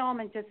a film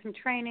and did some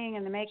training,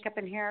 and the makeup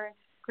and hair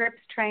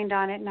scripts trained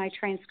on it, and I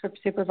trained script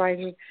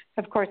supervisors.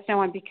 Of course, no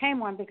one became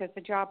one because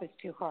the job is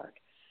too hard.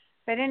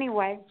 But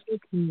anyway,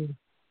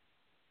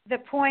 the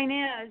point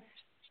is,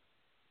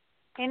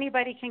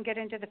 anybody can get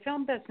into the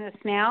film business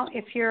now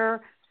if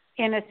you're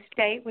in a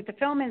state with the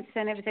film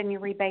incentives and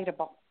you're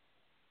rebatable.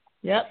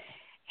 Yep.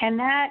 And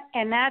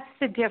that's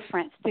the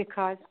difference,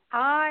 because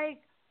I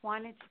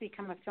wanted to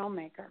become a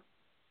filmmaker.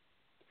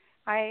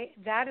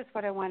 That is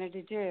what I wanted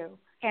to do.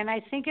 And I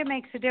think it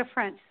makes a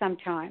difference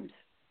sometimes.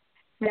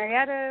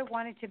 Marietta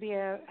wanted to be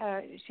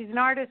she's an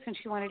artist, and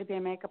she wanted to be a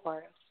makeup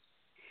artist.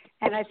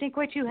 And I think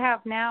what you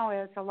have now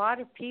is a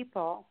lot of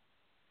people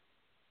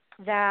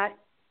that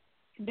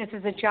this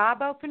is a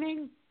job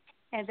opening,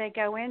 and they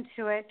go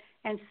into it,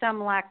 and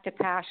some lack the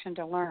passion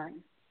to learn.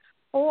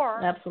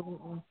 Or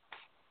absolutely,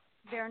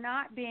 they're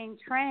not being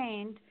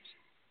trained,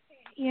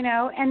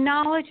 and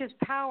knowledge is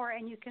power,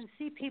 and you can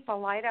see people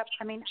light up.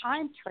 I mean,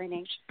 I'm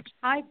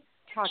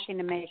talking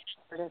to makeup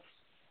artists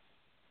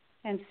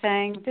and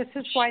saying, this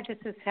is why this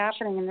is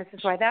happening, and this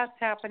is why that's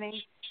happening.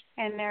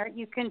 And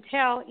you can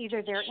tell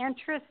either they're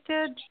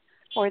interested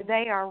or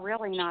they are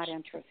really not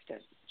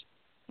interested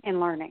in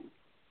learning.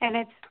 And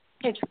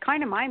it's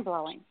kind of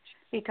mind-blowing,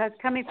 because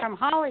coming from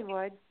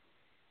Hollywood,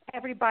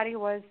 everybody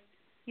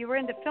you were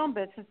in the film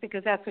business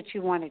because that's what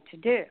you wanted to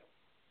do.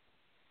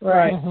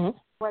 Right.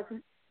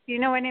 You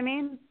know what I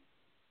mean?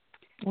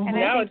 Mm-hmm. And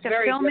I think the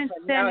film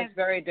incentives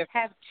very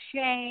have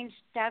changed.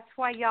 That's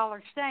why y'all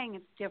are saying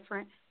it's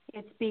different.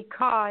 It's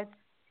because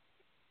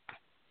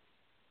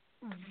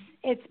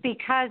it's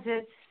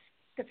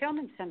the film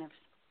incentives.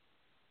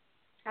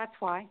 That's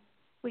why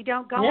we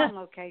don't go on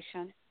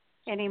location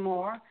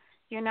anymore.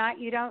 You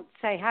don't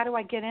say, how do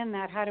I get in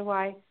that?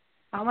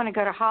 I want to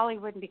go to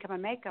Hollywood and become a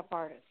makeup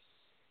artist.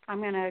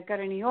 I'm going to go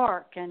to New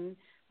York and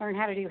learn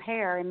how to do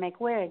hair and make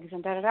wigs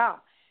and da-da-da.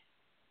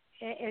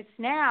 It's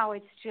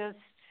just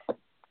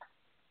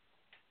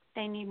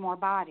they need more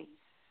bodies.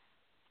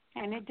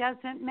 And it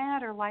doesn't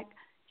matter. Like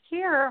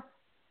here,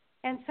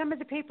 and some of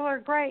the people are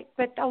great,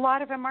 but a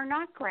lot of them are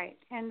not great,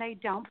 and they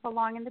don't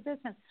belong in the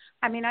business.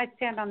 I mean, I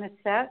stand on the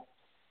set,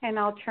 and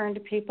I'll turn to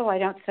people. I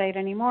don't say it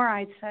anymore.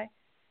 I'd say,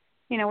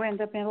 in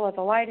the middle of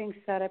the lighting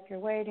setup, you're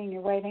waiting.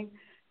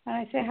 And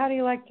I say, how do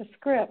you like the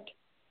script?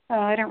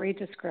 I don't read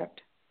the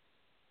script.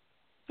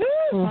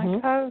 Mm-hmm. I'm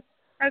like, oh,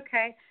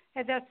 okay.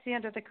 And that's the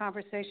end of the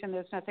conversation.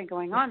 There's nothing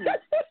going on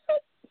there.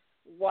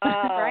 Wow.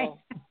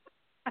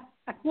 Right?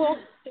 Well,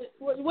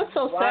 what's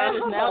so sad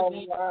is now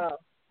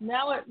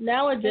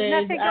Nowadays,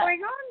 there's nothing going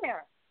on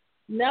there.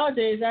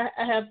 Nowadays,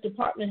 I have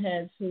department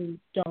heads who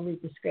don't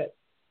read the script.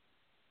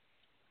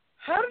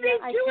 How do they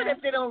do it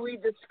if they don't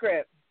read the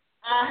script?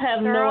 I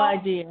have no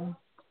idea.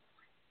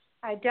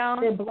 I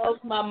don't. It blows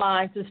my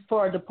mind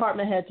for a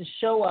department head to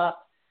show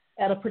up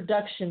at a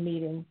production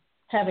meeting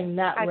having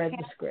not read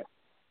the script.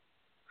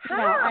 How?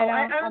 No,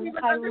 I don't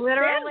even I understand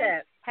literally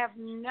that. have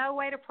no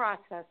way to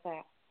process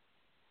that.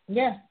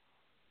 Yeah.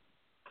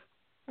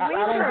 I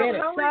don't get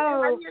it.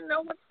 How do you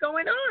know what's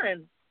going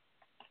on?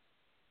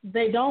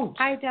 They don't.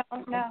 I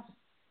don't know.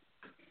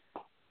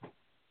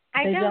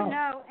 I don't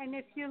know. And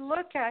if you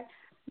look at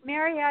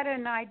Marietta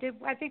and I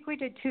think we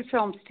did 2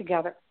 films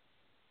together.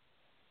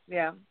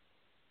 Yeah.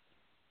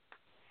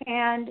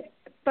 And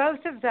both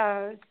of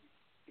those,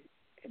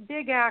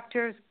 big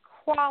actors,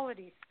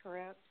 quality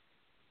scripts,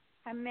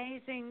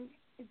 amazing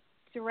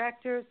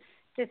directors.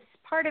 This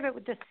part of it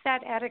with the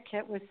set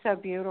etiquette was so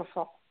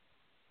beautiful.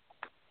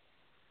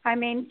 I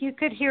mean, you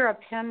could hear a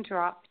pin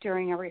drop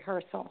during a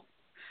rehearsal.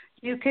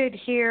 You could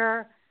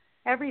hear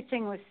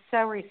everything was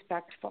so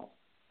respectful.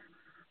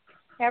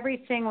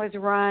 Everything was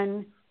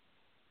run.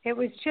 It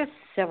was just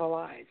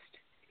civilized.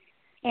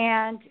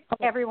 And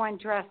everyone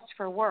dressed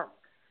for work.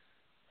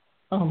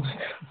 Oh, my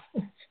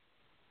God.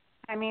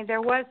 I mean,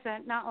 there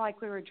wasn't, not like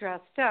we were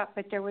dressed up,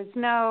 but there was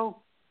no,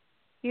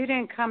 you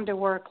didn't come to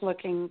work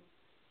looking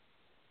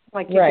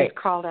like you just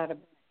crawled out of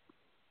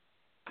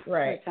bed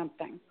or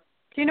something.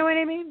 Do you know what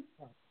I mean?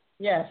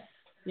 Yes,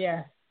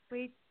 yes.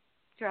 We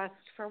dressed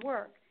for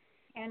work,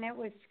 and it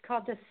was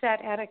called the set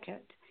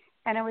etiquette,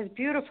 and it was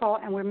beautiful,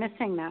 and we're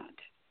missing that.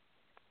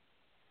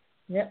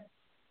 Yep.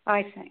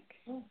 I think.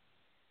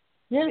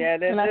 Yeah,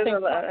 there's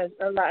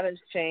a lot has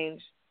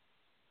changed.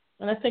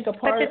 And I think But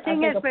the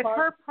thing is, with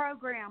her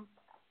program,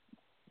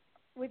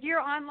 with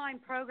your online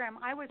program,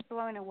 I was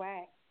blown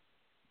away.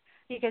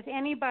 Because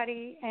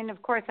anybody, and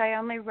of course I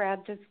only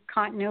read this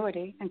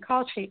continuity and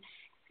call sheet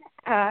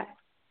and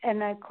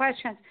the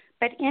questions,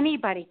 but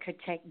anybody could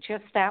take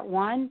just that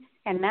one,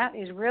 and that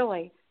is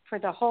really for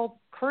the whole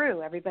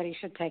crew. Everybody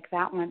should take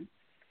that one.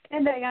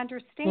 And they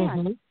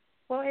understand. Mm-hmm.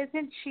 Well,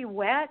 isn't she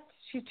wet?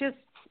 She just,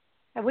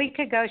 a week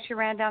ago she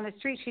ran down the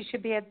street. She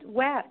should be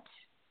wet.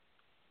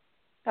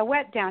 A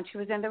wet down. She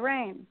was in the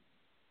rain.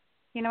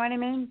 You know what I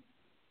mean?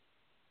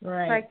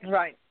 Right.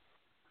 Right.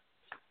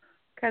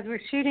 Because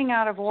we're shooting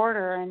out of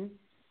order, and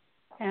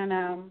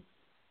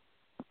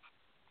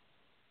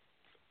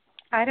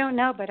I don't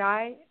know, but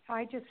I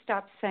just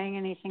stopped saying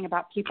anything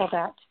about people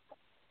that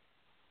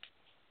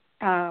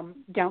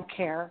don't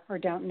care or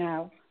don't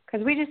know,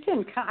 because we just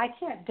didn't. I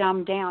can't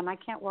dumb down. I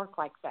can't work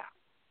like that.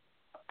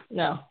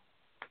 No.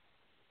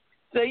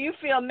 So you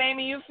feel,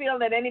 Mamie,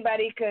 that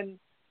anybody can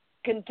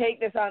take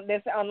this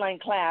online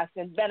class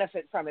and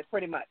benefit from it,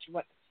 pretty much?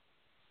 What?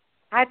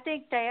 I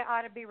think they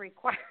ought to be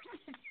required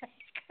to take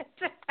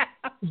it.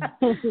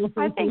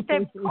 I think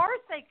that, of course,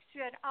 they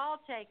should all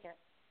take it.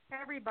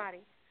 Everybody.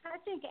 I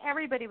think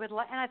everybody would,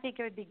 and I think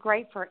it would be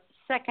great for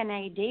second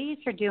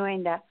ADs for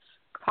doing the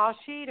call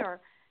sheet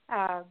or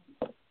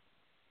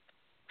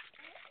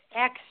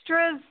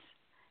extras,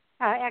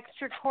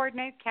 extra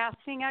coordinate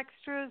casting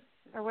extras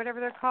or whatever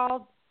they're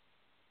called.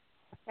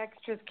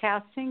 Extras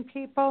casting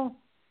people,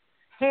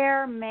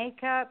 hair,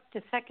 makeup,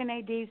 the second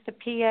ADs, the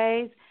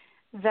PAs.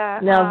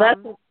 Now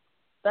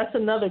that's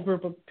another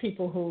group of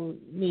people who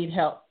need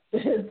help.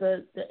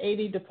 the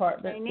AD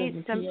department.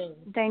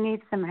 They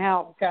need some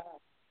help. God.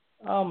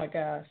 Oh my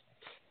gosh.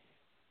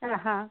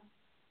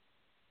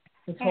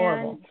 It's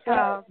horrible.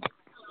 And,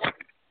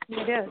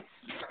 it is.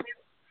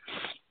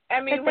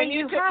 I mean, when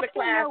you took the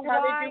class,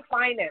 how did you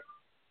find it?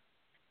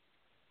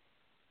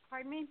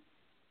 Pardon me?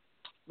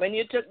 When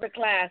you took the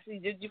class,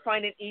 did you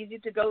find it easy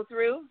to go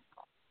through?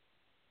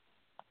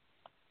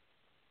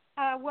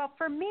 Well,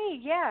 for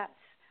me, yes.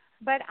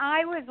 But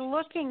I was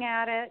looking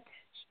at it.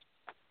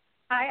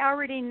 I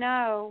already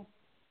know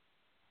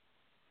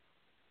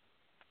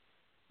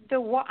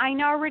I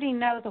already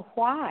know the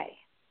why.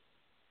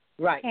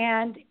 Right.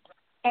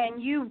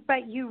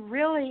 But you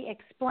really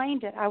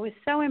explained it. I was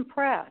so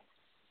impressed.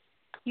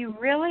 You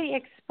really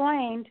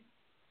explained.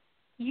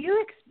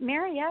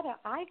 Marietta,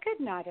 I could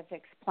not have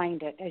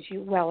explained it as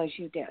well as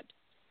you did,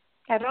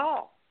 at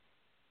all.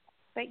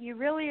 But you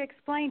really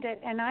explained it,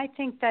 and I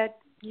think that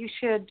you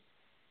should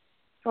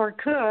or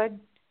could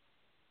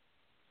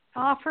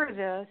offer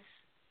this,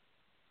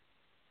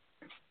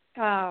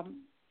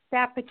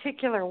 that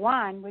particular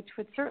one, which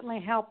would certainly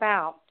help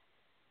out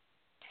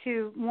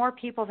to more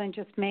people than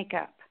just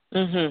makeup.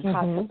 Mm-hmm.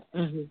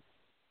 Mm-hmm.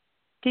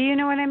 Do you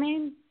know what I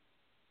mean?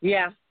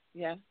 Yeah.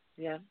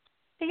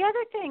 The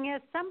other thing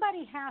is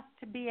somebody has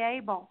to be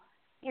able,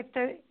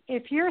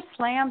 if you're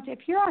slammed,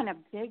 if you're on a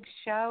big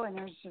show and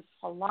there's just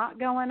a lot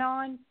going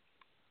on,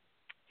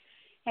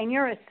 and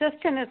your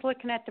assistant is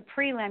looking at the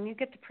prelim, you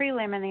get the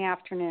prelim in the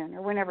afternoon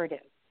or whenever it is,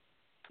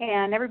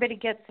 and everybody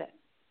gets it,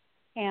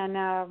 and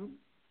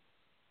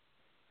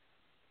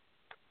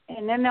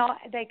then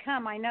they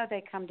come. I know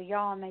they come to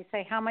y'all and they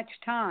say, how much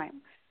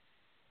time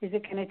is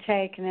it going to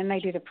take? And then they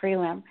do the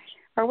prelim.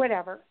 or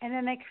whatever. And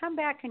then they come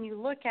back and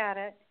you look at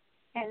it,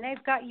 and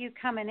they've got you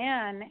coming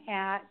in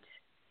at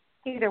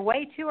either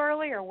way too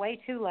early or way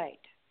too late.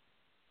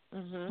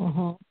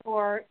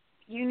 Or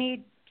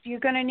you're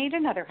going to need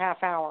another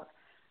half hour,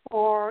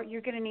 or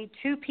you're going to need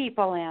two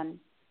people in.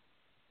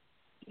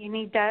 You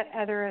need that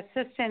other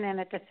assistant in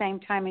at the same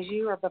time as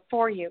you or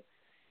before you.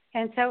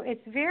 And so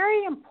it's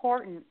very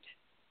important.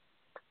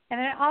 And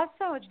then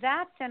also,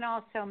 that then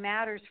also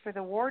matters for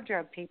the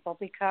wardrobe people,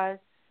 because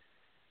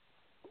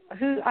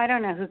I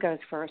don't know who goes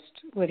first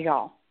with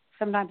y'all.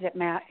 Sometimes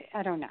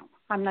I don't know.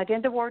 I'm not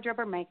into wardrobe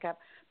or makeup,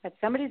 but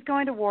somebody's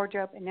going to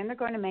wardrobe, and then they're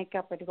going to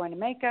makeup, or they're going to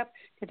makeup,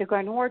 or they're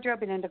going to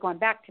wardrobe, and then they're going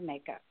back to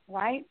makeup,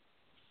 right?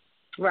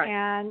 Right.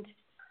 And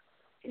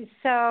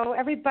so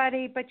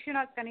everybody, but you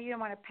don't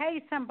want to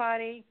pay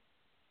somebody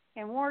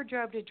in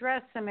wardrobe to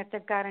dress them if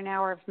they've got an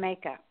hour of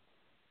makeup.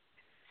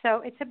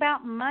 So it's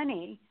about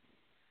money,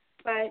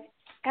 but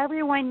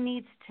everyone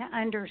needs to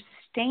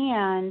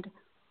understand.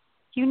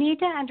 You need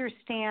to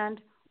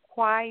understand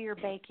why you're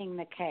baking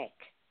the cake,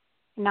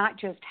 not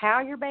just how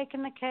you're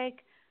baking the cake,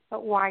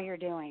 but why you're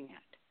doing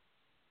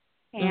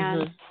it.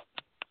 And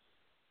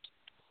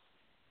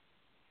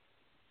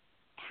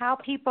how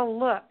people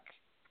look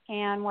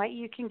and what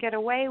you can get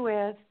away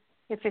with.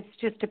 If it's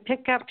just a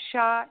pickup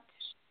shot,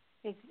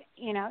 is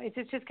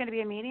it just going to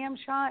be a medium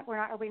shot?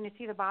 Are we going to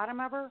see the bottom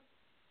of her?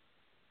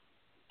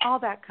 All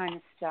that kind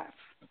of stuff.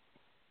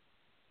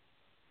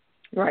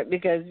 Right,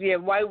 because,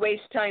 why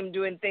waste time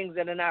doing things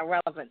that are not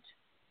relevant?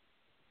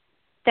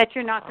 That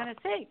you're not going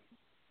to see.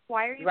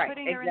 Why are you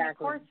putting her in the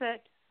exactly.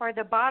 corset or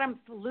the bottom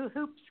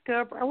hoop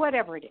scoop or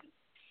whatever it is?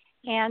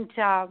 And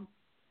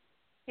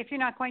if you're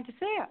not going to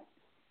see it.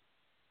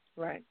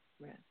 Right.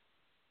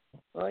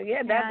 Well,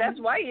 that's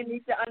why you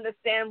need to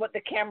understand what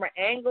the camera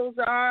angles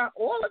are,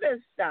 all of this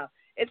stuff.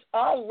 It's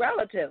all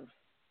relative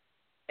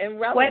and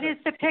relevant. What is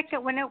the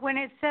pickup? When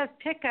it says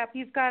pickup,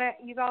 you've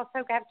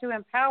also got to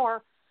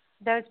empower.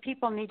 Those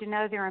people need to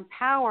know they're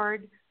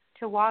empowered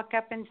to walk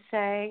up and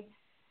say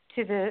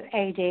to the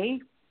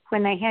AD,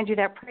 when they hand you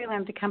that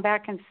prelim, to come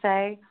back and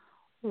say,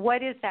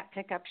 what is that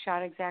pickup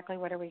shot exactly?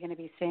 What are we going to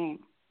be seeing?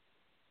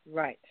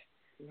 Right.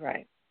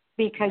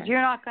 Because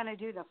you're not going to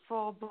do the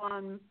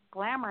full-blown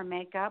glamour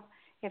makeup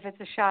if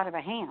it's a shot of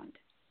a hand.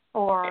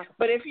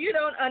 But if you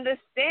don't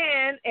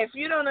understand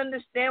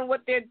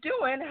what they're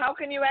doing, how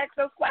can you ask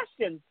those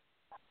questions?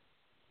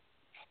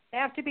 They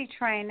have to be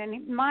trained.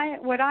 And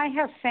what I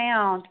have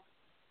found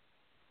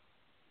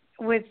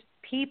with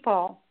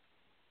people,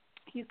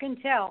 you can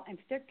tell, and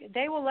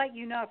they will let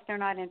you know if they're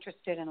not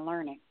interested in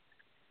learning.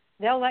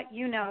 They'll let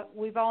you know.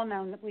 We've all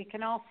known that. We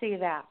can all see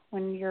that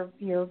when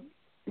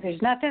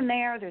there's nothing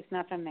there. There's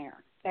nothing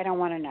there. They don't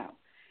want to know.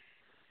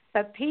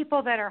 But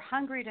people that are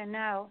hungry to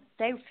know,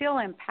 they feel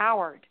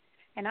empowered.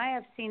 And I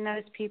have seen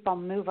those people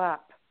move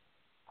up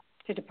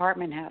to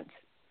department heads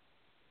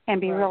and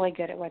be really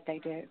good at what they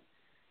do.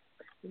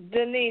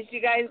 Denise,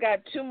 you guys got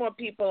two more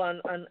people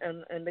on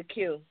the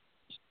queue.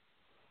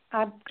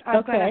 I'm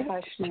going to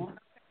hush now.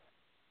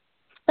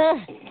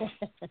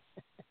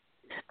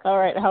 All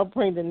right, I'll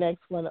bring the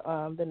next one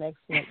on.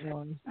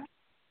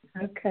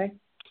 Okay.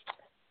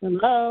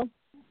 Hello.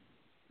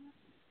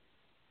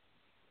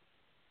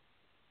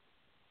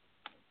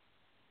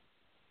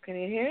 Can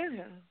you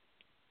hear?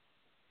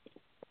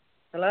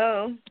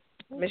 Hello?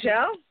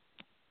 Michelle?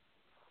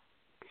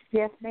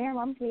 Yes, ma'am,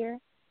 I'm here.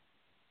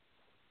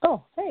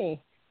 Oh,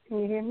 hey. Can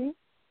you hear me?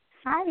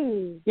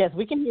 Hi. Yes,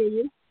 we can hear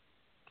you.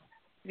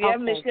 You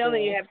have Michelle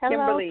and you have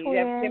Kimberly. Hello, you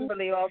have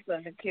Kimberly also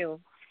in the queue.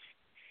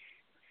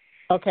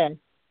 Okay.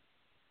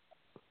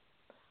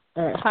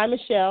 All right. Hi,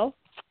 Michelle.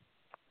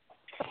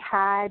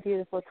 Hi,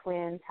 beautiful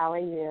twins. How are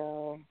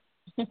you?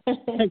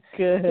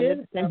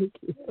 Good. Thank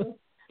you.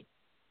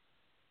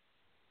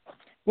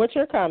 What's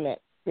your comment?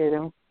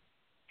 Good.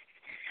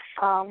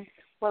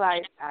 Well,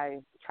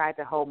 I tried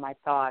to hold my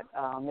thought.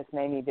 Miss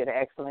Mamie did an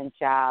excellent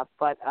job.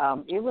 But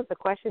it was a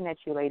question that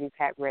you ladies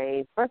had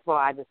raised. First of all,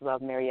 I just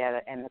love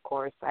Marietta, and of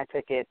course, I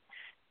took it.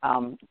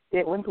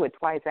 Went through it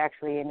twice,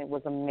 actually, and it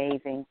was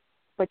amazing.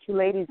 But you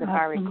ladies, if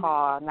I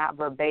recall, not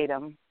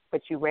verbatim,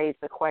 but you raised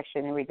the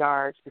question in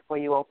regards, before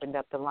you opened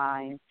up the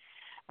line,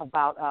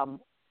 about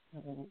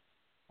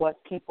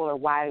what people or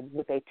why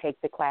would they take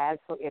the class,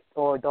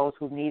 or those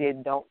who need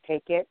it don't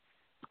take it.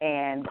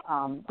 And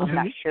I'm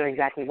not sure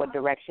exactly what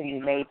direction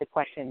you made the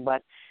question,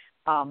 but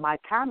my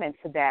comment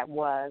to that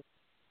was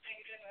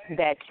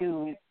that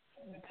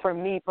for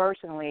me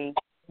personally,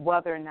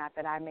 whether or not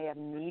that I may have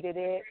needed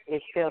it,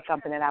 is still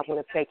something that I would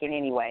have taken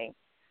anyway.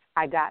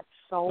 I got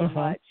so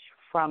much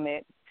from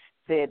it,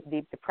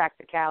 the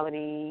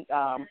practicality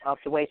of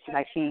the way she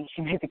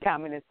made the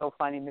comment is so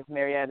funny. Miss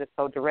Marietta is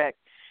so direct.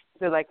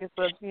 So like it's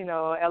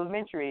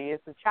elementary,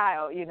 it's a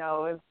child,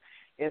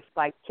 it's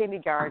like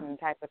kindergarten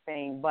type of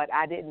thing. But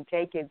I didn't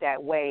take it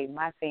that way.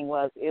 My thing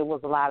was it was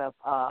a lot of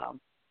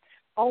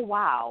oh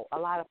wow, a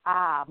lot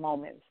of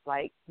moments.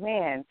 Like,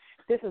 man,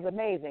 this is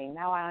amazing.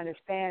 Now I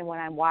understand when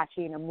I'm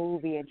watching a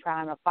movie and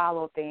trying to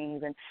follow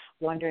things and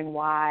wondering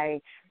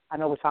why I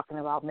know we're talking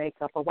about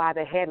makeup, but why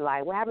the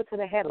headlight? What happened to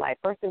the headlight?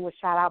 First it was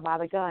shot out by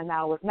the gun,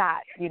 now it's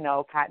not,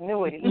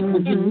 continuity.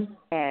 Mm-hmm.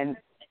 And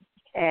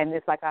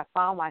it's like I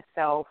found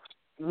myself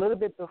a little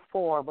bit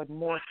before, but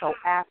more so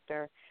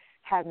after,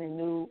 having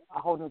a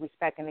whole new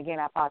respect. And again,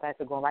 I apologize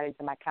for going right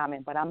into my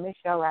comment, but I'm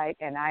Michelle Wright,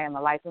 and I am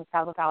a licensed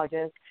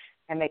cosmetologist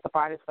and makeup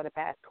artist for the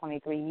past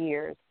 23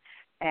 years.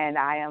 And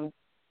I am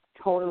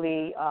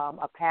totally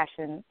a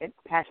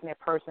passionate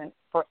person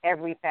for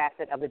every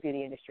facet of the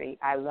beauty industry.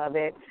 I love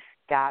it.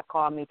 God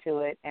called me to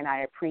it, and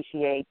I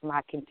appreciate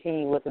my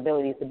continuous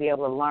abilities to be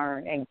able to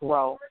learn and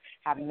grow.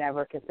 I've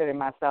never considered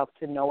myself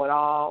to know it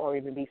all or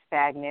even be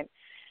stagnant.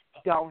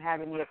 Don't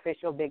have any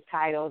official big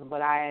titles,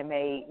 but I am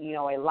a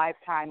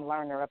lifetime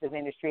learner of this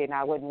industry, and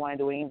I wouldn't want to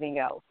do anything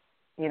else,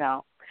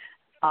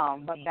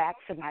 But back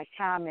to my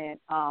comment,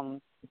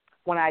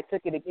 when I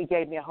took it, it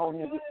gave me a whole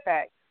new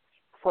respect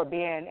for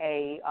being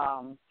a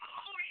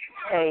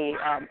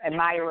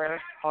admirer.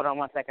 Hold on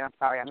one second. I'm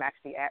sorry. I'm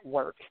actually at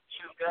work.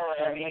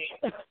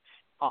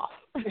 Off.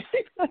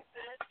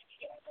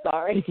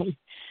 Sorry.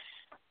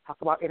 Talk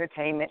about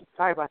entertainment.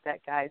 Sorry about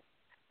that, guys.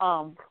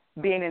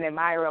 Being an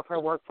admirer of her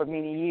work for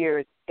many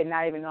years and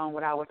not even knowing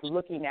what I was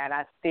looking at,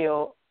 I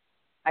still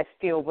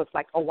was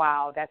like, oh,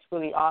 wow, that's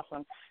really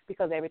awesome,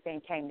 because everything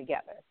came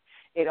together.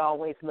 It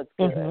always looked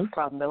good,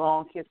 from The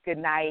Long Kiss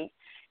Goodnight,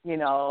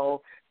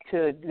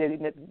 to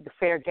the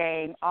Fair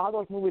Game, all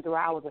those movies where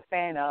I was a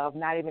fan of,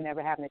 not even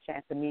ever having a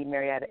chance to meet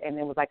Marietta. And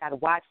it was like I'd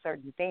watch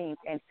certain things,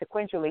 and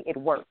sequentially it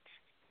worked,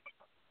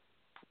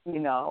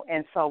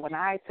 And so when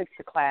I took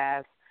the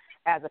class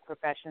as a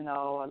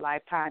professional, a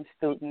lifetime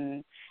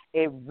student,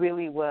 it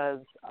really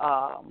was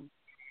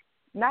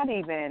not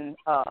even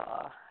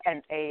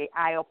an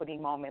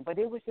eye-opening moment, but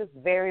it was just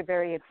very,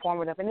 very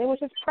informative, and it was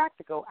just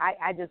practical.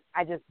 I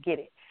just get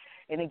it.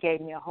 And it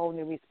gave me a whole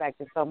new respect.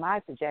 And so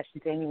my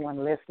suggestion to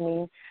anyone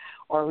listening,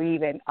 or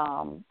even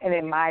an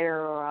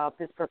admirer of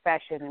this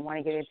profession and want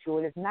to get into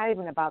it, is not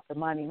even about the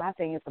money. My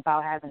thing is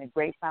about having a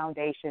great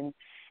foundation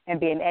and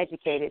being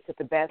educated to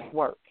the best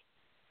work,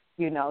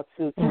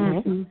 to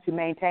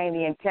maintain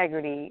the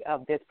integrity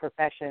of this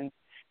profession,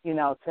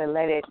 to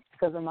let it,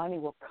 because the money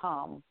will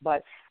come.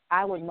 But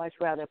I would much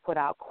rather put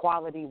out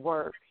quality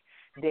work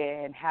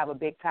than have a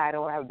big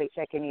title or have a big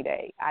check any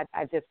day.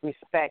 I just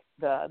respect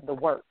the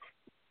work.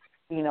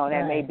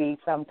 That may be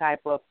some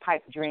type of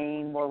pipe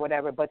dream or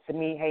whatever, but to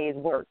me, hey, it's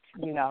work,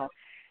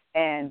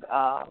 And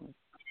I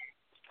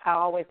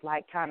always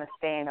like kind of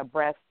staying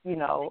abreast,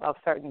 of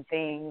certain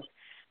things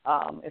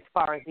as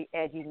far as the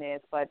edginess.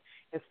 But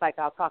it's like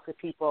I'll talk to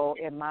people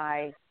in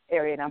my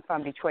area, and I'm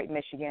from Detroit,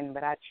 Michigan,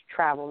 but I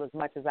travel as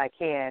much as I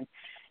can.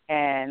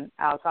 And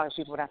I'll talk to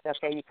people and I say,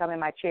 okay, you come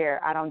in my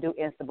chair, I don't do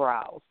Insta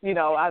brows.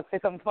 I'll say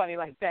something funny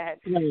like that,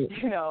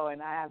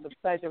 and I have the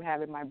pleasure of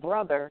having my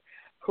brother,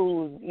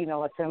 who's,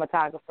 a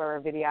cinematographer, a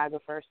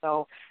videographer.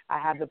 So I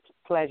have the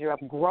pleasure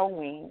of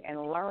growing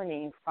and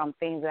learning from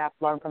things that I've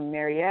learned from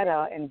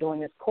Marietta and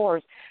doing this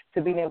course,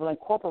 to being able to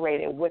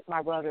incorporate it with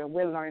my brother, and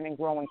we're learning and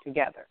growing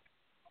together,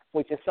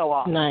 which is so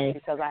awesome,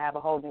 because I have a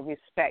whole new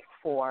respect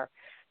for,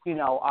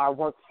 our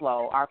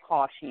workflow, our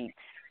call sheet,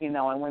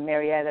 and when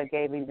Marietta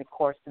gave me the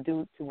course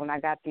when I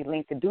got the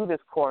link to do this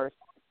course,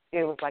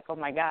 it was like, oh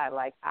my God,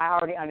 like I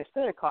already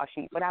understood a call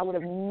sheet, but I would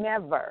have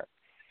never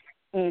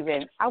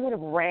I would have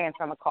ran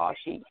from a call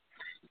sheet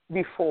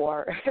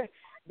before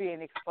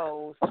being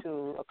exposed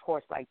to a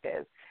course like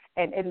this.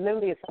 And it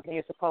literally is something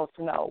you're supposed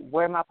to know.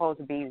 Where am I supposed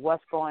to be?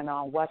 What's going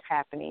on? What's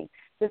happening?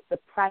 Just the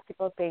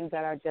practical things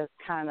that are just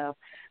kind of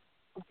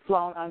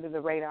flown under the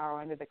radar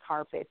or under the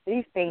carpet.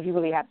 These things you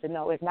really have to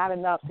know. It's not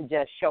enough to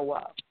just show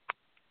up.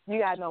 You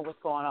got to know what's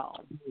going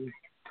on.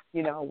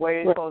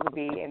 Where you're supposed to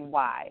be and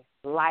why.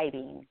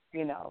 Lighting,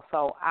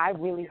 So I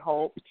really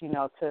hope,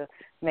 to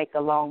make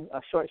a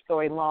short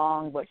story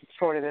long, but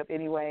short it up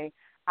anyway.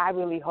 I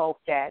really hope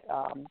that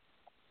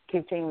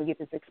continue to get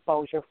this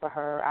exposure for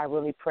her. I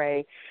really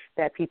pray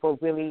that people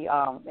really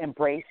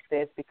embrace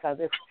this, because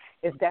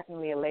it's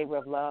definitely a labor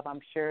of love.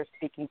 I'm sure,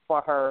 speaking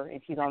for her,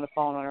 and she's on the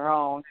phone on her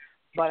own,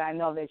 but I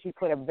know that she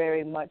put a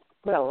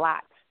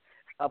lot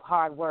of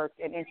hard work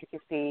and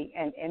intricacy,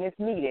 and it's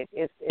needed.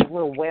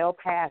 We're well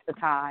past the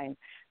time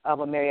of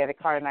a Marietta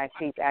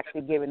Carter-Narcisse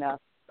actually giving us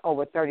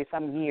over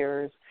 30-some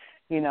years,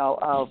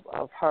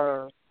 of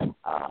her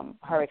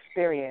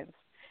experience.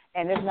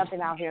 And there's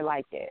nothing out here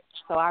like it.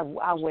 So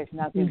I wish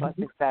nothing but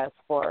success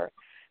for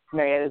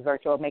Marietta's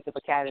Virtual Makeup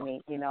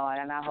Academy, and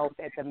I hope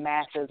that the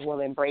masses will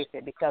embrace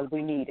it, because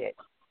we need it.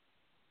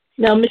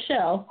 Now,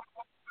 Michelle,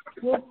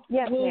 yes,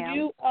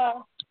 ma'am.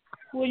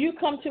 Will you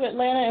come to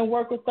Atlanta and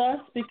work with us?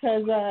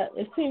 Because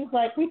it seems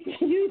like we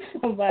can use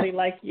somebody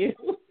like you.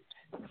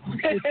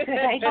 Yes,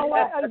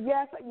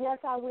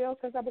 I will,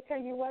 because I'm going to tell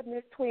you what,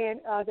 Miss Twin,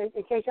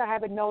 in case y'all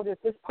haven't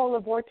noticed, this polar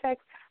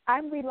vortex,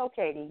 I'm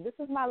relocating. This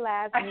is my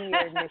last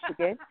year in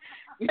Michigan.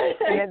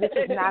 And this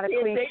is not a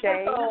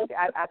cliche.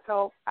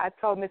 I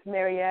told Miss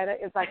Marietta,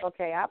 it's like,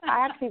 okay, I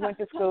actually went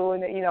to school,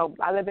 and,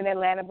 I lived in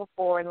Atlanta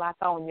before, in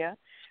Latonia,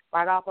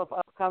 right off of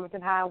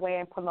Covington Highway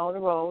and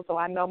Pomona Road, so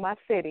I know my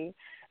city.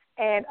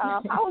 And I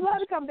would love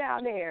to come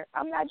down there.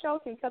 I'm not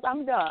joking because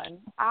I'm done.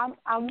 I'm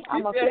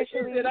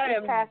officially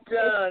past.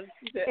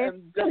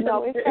 I'm done.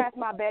 No, it's past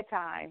my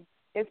bedtime.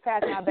 It's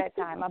past my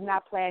bedtime. I'm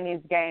not playing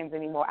these games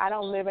anymore. I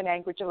don't live in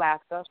Anchorage,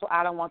 Alaska, so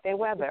I don't want their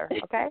weather.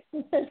 Okay.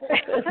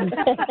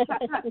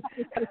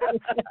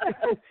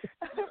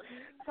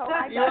 So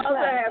you also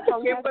have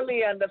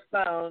Kimberly on the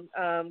phone,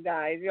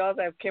 guys. You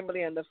also have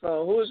Kimberly on the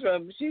phone.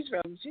 She's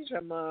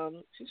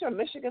from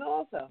Michigan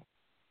also.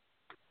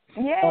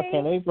 Yay.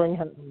 Okay, let me bring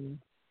her in.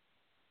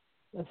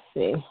 Let's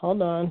see.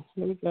 Hold on.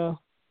 Here we go.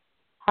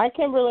 Hi,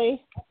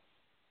 Kimberly.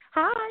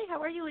 Hi,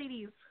 how are you,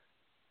 ladies?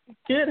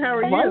 Good. How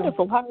are you?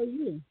 Wonderful. How are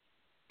you?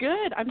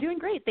 Good. I'm doing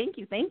great. Thank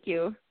you.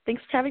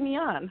 Thanks for having me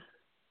on.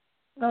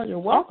 Oh, you're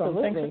welcome.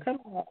 Absolutely. Thanks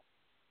for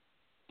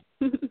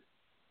coming.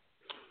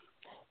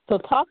 So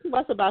talk to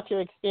us about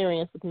your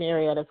experience with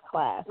Marietta's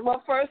class.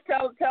 Well, first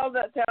tell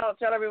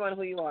everyone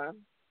who you are.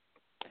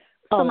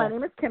 So my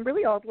name is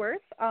Kimberly Aldworth.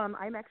 I'm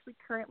actually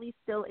currently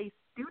still a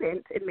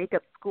student in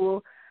makeup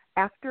school.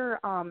 After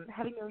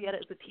having Marietta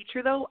as a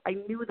teacher, though, I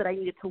knew that I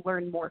needed to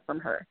learn more from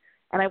her,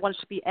 and I wanted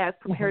to be as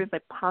prepared as I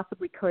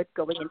possibly could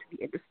going into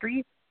the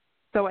industry.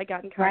 So I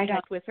got in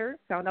contact with her,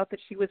 found out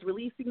that she was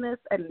releasing this,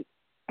 and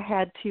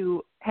had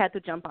to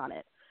jump on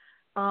it.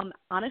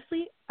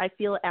 Honestly, I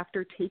feel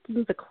after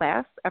taking the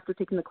course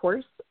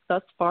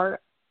thus far,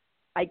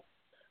 it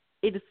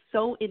is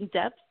so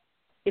in-depth,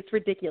 it's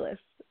ridiculous.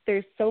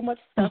 There's so much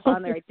stuff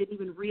on there I didn't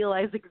even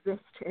realize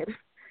existed.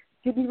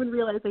 Didn't even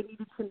realize I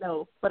needed to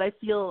know. But I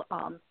feel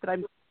that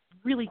I'm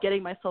really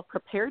getting myself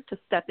prepared to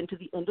step into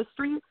the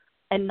industry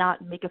and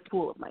not make a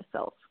fool of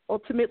myself.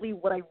 Ultimately,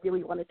 what I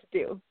really wanted to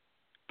do.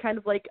 Kind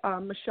of like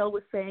Michelle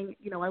was saying,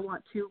 I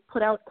want to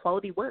put out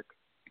quality work.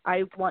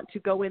 I want to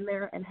go in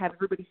there and have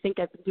everybody think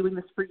I've been doing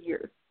this for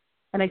years.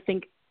 And I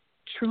think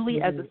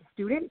truly as a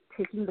student,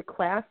 taking the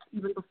class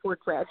even before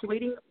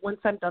graduating, once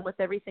I'm done with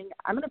everything,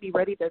 I'm going to be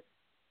ready to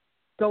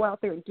go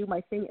out there and do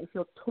my thing and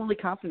feel totally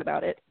confident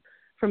about it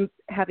from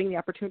having the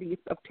opportunity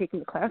of taking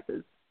the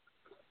classes.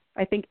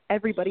 I think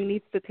everybody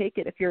needs to take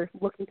it if you're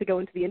looking to go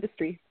into the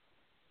industry.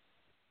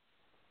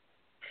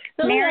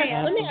 So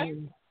Marietta. let me ask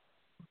you.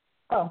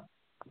 Oh.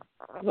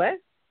 What?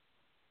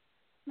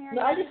 Marietta,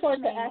 No, I just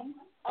wanted to ask.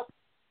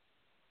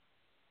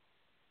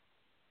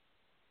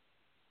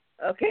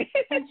 Okay.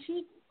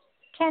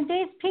 Can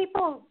the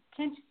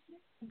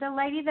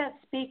lady that's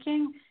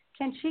speaking,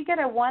 can she get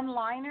a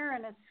one-liner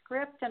and a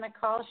script and a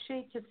call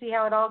sheet to see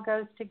how it all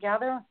goes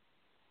together?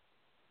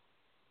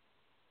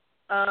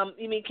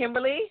 You mean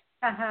Kimberly?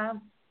 Uh-huh.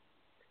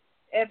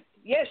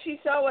 She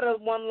saw what a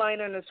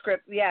one-liner and a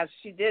script. Yes,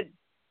 she did.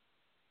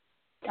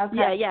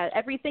 Okay. Yeah.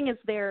 Everything is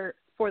there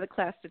for the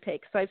class to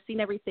take. So I've seen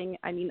everything.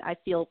 I mean, I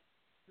feel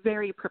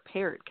very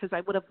prepared because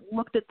I would have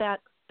looked at that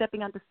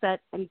stepping onto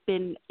set and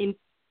been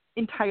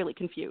entirely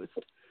confused.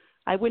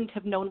 I wouldn't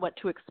have known what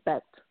to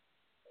expect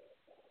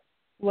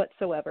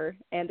whatsoever,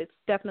 and it's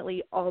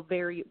definitely all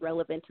very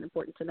relevant and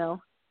important to know.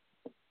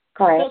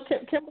 Correct. So,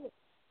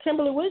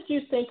 Kimberly, what did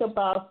you think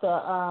about the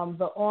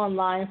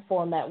online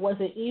format? Was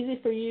it easy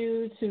for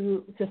you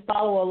to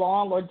follow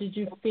along, or did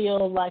you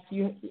feel like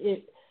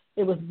it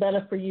was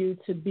better for you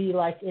to be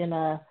like in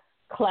a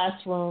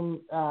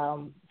classroom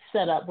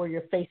setup where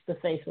you're face to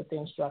face with the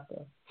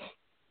instructor?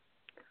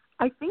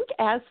 I think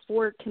as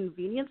for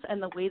convenience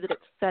and the way that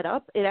it's set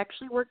up, it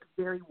actually worked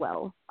very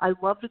well. I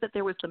loved that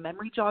there was the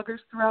memory joggers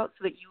throughout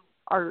so that you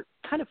are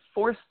kind of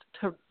forced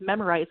to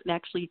memorize and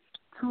actually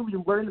truly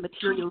learn the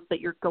materials that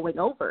you're going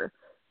over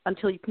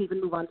until you can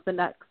even move on to the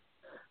next.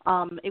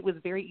 It was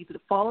very easy to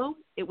follow.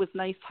 It was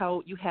nice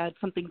how you had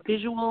something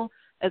visual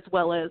as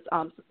well as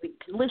something you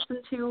can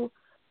listen to.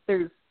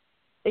 There's,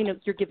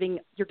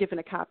 you're given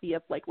a copy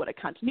of like what a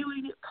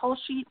continuity call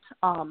sheet,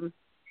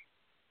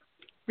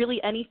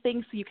 really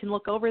anything, so you can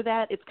look over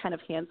that. It's kind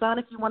of hands-on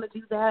if you want to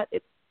do that.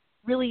 It's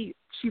really,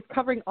 she's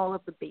covering all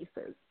of the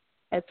bases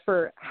as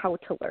for how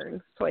to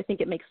learn. So I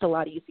think it makes it a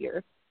lot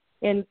easier.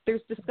 And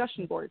there's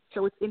discussion boards,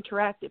 so it's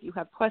interactive. You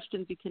have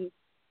questions, you can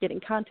get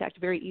in contact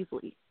very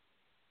easily.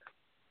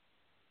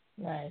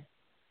 Nice.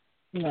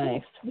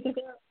 Because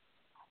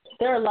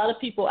there are a lot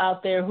of people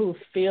out there who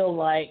feel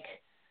like,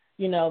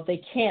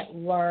 they can't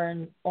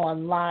learn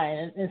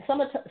online. And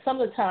some of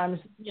the times,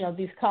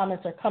 these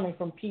comments are coming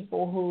from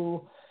people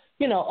who,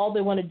 all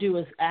they want to do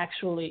is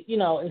actually,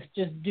 is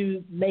just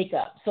do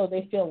makeup. So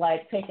they feel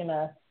like taking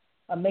a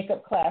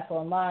makeup class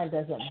online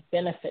doesn't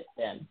benefit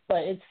them.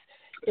 But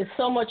it's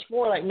so much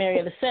more, like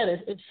Marietta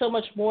said, it's so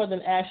much more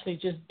than actually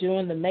just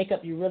doing the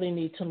makeup. You really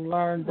need to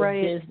learn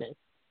the business.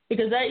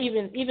 Because that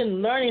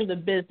even learning the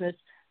business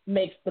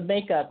makes the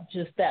makeup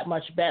just that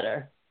much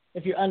better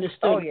if you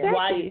understood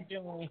why you're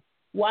doing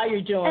what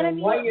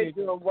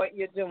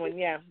you're doing.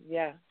 Yeah.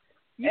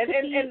 You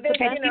could be the best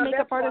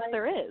makeup artist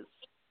there is.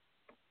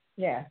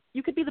 Yeah.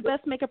 You could be the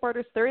best makeup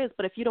artist there is,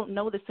 but if you don't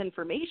know this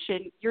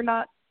information, you're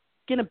not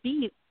going to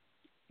be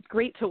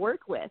great to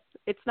work with.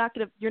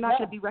 You're not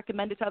going to be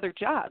recommended to other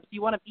jobs.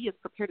 You want to be as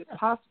prepared as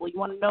possible. You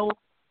want to know,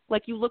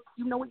 you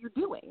know what you're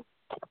doing.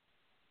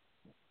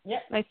 Yeah.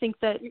 And I think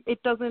that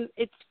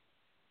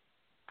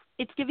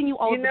it's giving you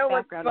all of the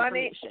background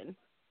information.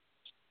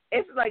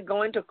 It's like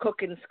going to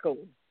cooking school.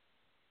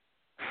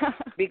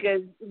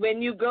 Because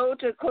when you go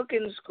to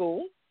cooking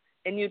school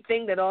and you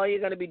think that all you're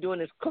going to be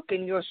doing is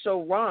cooking, you're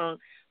so wrong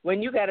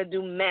when you got to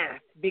do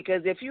math.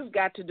 Because if you've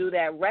got to do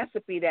that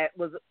recipe that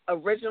was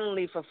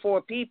originally for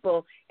 4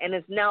 people and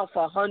is now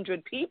for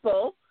 100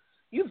 people,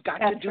 you've got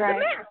to do the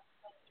math.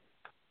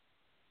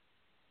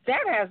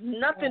 That has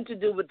nothing to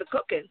do with the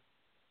cooking.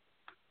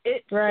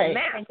 It's the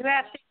math. And you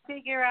have to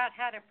figure out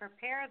how to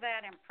prepare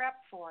that and prep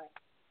for it.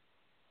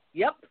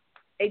 Yep,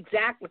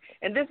 exactly.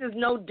 And this is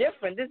no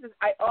different.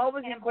 I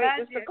always equate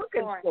this to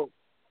cooking school.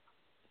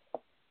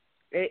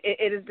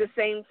 It is the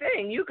same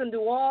thing. You can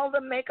do all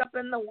the makeup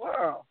in the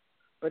world,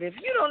 but if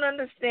you don't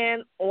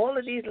understand all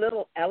of these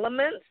little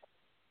elements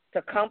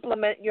to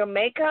complement your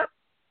makeup,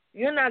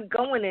 you're not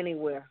going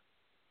anywhere.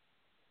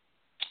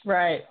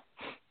 Right.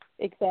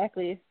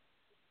 Exactly.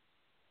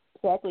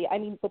 I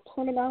mean, the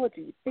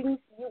terminology, things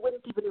you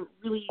wouldn't even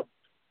really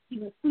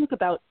even think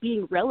about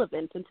being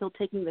relevant until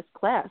taking this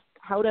class.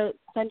 How to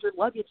send your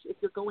luggage if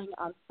you're going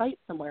on site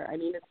somewhere. I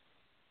mean,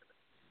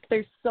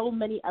 there's so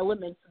many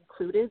elements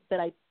included that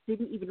I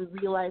didn't even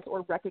realize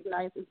or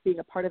recognize as being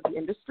a part of the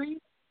industry,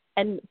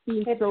 and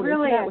being thrown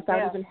into that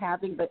without even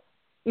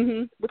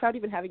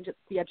having just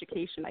the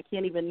education. I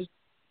can't even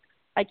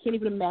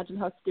imagine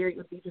how scary it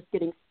would be just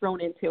getting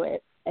thrown into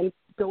it and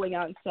going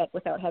on set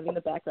without having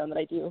the background that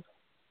I do.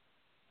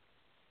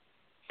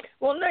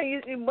 Well, no,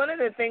 one of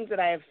the things that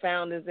I have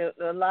found is that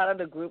a lot of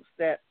the groups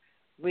that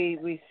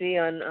we see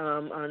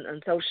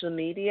on social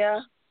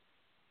media,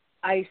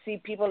 I see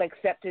people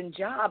accepting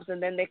jobs,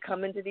 and then they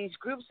come into these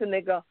groups and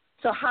they go,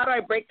 so how do I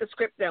break the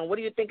script down? What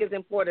do you think is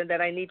important that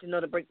I need to know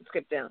to break the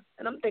script down?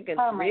 And I'm thinking,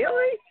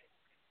 really?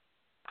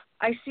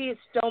 I see it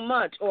so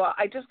much. Or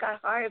I just got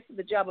hired for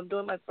the job. I'm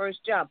doing my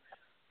first job.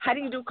 How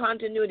do you do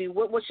continuity?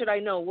 What should I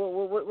know?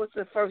 What's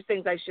the first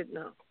things I should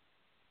know?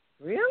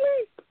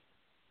 Really?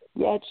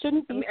 Yeah, it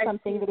shouldn't be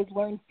something that is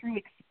learned through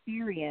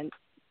experience,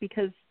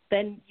 because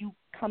then you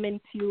come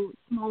into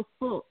small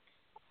faults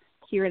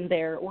here and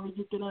there, or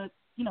you're going to,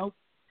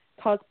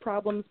 cause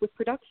problems with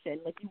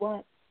production. Like, you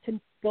want to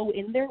go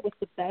in there with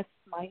the best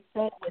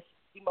mindset, with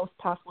the most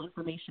possible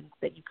information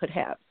that you could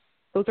have.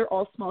 Those are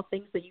all small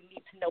things that you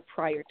need to know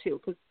prior to,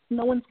 because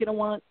no one's going to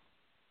want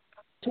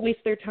to waste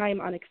their time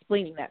on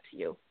explaining that to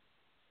you.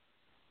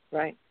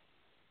 Right.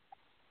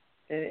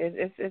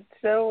 I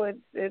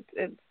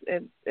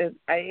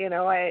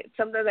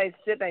sometimes I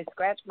sit and I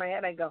scratch my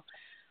head. I go,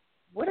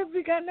 what have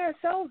we gotten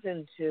ourselves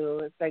into?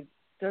 It's like,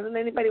 doesn't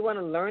anybody want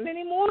to learn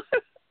anymore?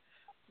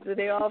 Do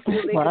they all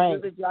feel they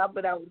can do the job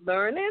without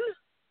learning?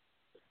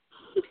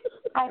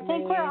 I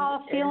think we're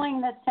all feeling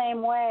the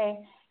same way,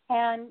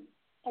 and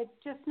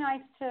it's just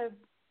nice to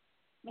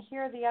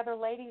hear the other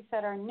ladies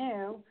that are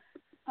new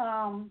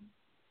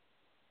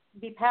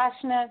be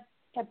passionate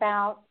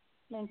about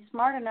and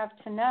smart enough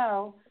to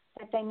know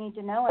that they need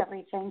to know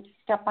everything to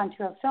step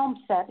onto a film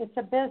set. It's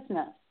a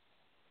business.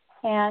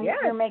 And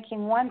you're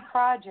making one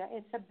project.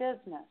 It's a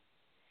business.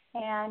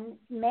 And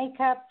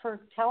makeup for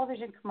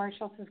television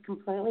commercials is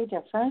completely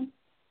different.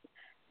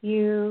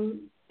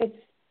 It's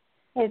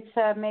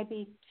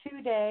maybe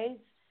 2 days.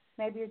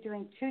 Maybe you're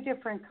doing 2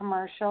 different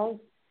commercials.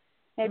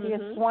 Maybe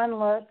it's one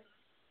look.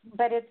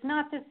 But it's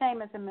not the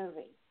same as a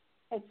movie.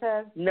 It's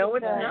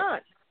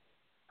not.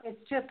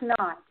 It's just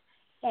not.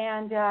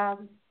 And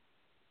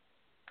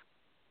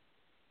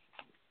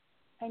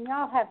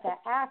y'all have the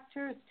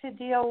actors to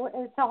deal with.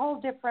 It's a whole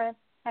different,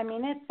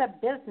 it's a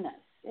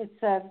business.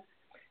 It's a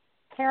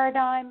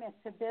paradigm.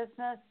 It's a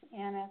business.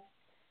 And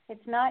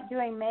it's not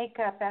doing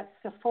makeup at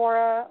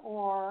Sephora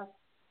or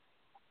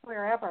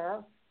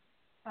wherever.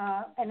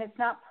 And it's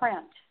not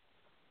print.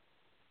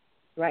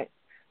 Right.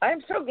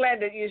 I'm so glad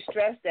that you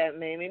stressed that,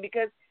 Mamie,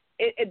 because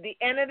at the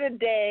end of the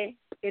day,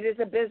 it is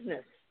a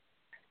business.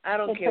 I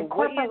don't care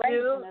what you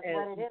do. It's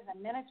what it is, a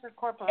miniature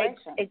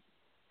corporation.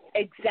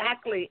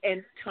 Exactly,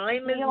 and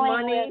time is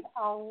money. With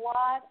a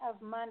lot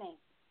of money.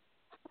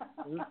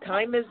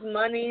 Time is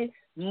money,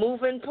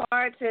 moving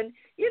parts, and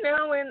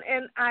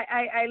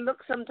I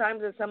look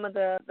sometimes at some of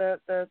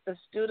the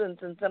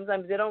students, and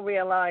sometimes they don't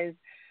realize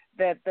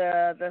that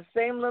the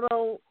same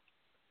little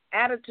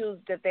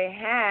attitudes that they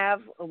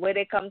have where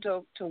they come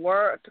to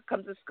work, to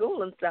come to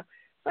school and stuff.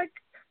 It's like,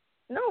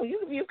 no,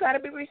 you've got to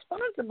be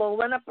responsible.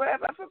 When a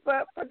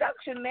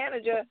production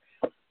manager,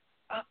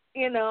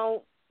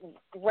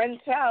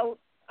 rents out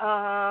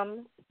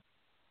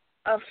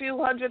a few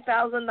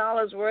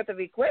 $100,000 worth of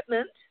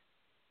equipment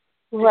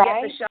to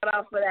get the shot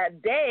out for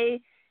that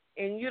day,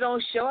 and you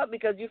don't show up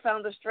because you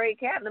found a stray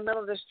cat in the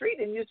middle of the street,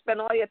 and you spend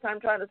all your time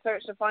trying to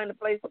search to find a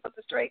place to put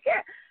the stray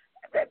cat,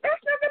 that's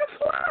not going to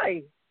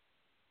fly.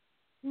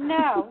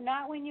 No,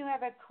 not when you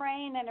have a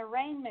crane and a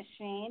rain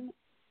machine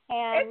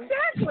and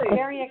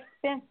very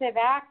expensive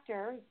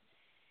actors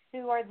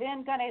who are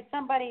then going to,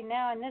 somebody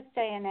now in this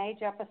day and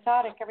age,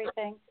 episodic,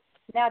 everything,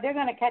 now they're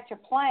going to catch a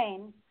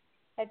plane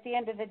at the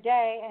end of the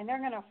day, and they're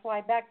going to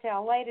fly back to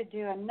L.A. to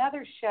do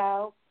another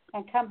show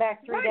and come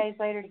back 3 days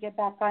later to get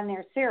back on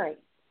their series.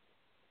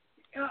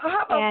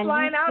 How about And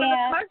flying you out of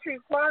can't- the country,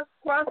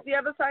 cross the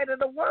other side of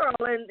the world,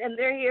 and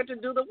they're here to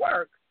do the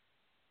work,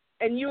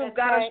 and you've That's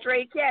got right. a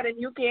stray cat, and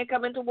you can't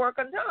come into work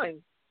on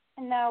time.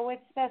 No,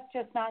 that's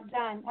just not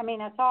done. I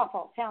mean, it's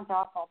awful. It sounds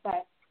awful,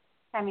 but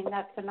I mean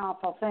that's an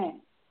awful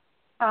thing.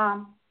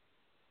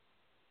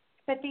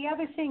 But the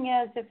other thing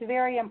is, it's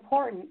very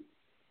important.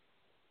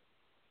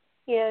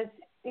 Is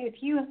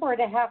if you were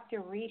to have to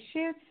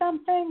reshoot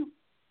something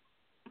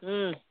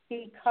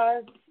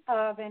because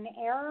of an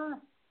error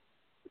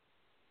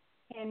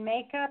in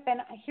makeup,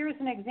 and here's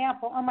an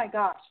example. Oh my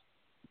gosh,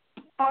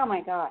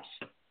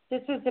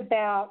 this was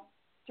about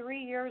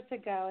 3 years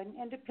ago, an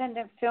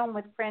independent film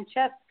with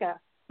Francesca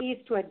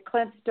Eastwood,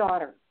 Clint's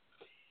daughter.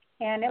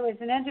 And it was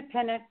an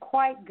independent,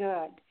 quite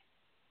good.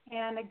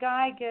 And a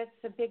guy gets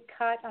a big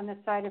cut on the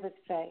side of his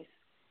face.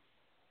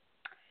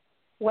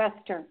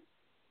 Western.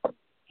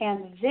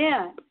 And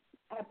then,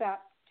 about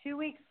 2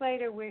 weeks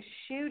later, we're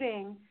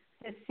shooting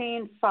the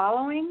scene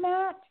following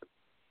that.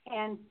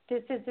 And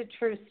this is a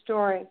true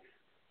story.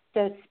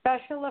 The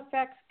special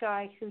effects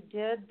guy who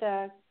did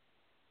the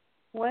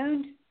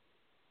wound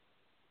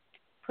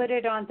put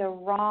it on the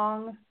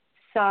wrong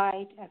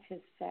side of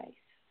his face.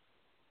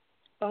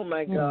 Oh,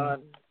 my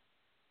God.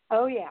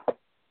 Oh, yeah.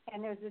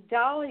 And there's a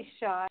dolly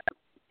shot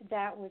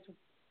that was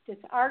this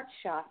art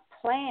shot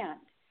planned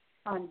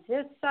on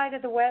this side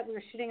of the wet. We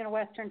were shooting in a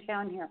western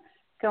town here,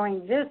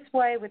 going this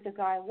way with the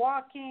guy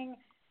walking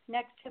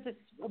next to the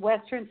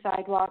western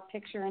sidewalk,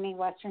 picture any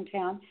western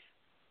town.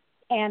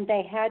 And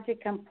they had to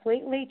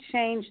completely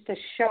change the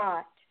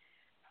shot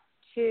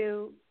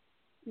to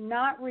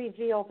not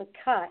reveal the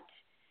cut,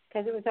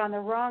 because it was on the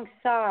wrong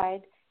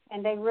side,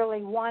 and they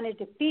really wanted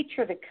to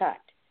feature the cut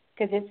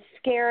because it's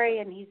scary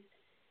and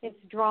it's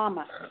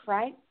drama,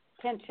 right?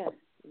 Tension.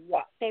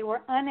 Wow. They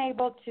were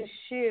unable to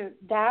shoot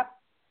that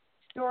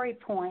story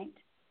point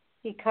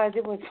because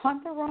it was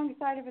on the wrong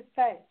side of his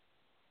face.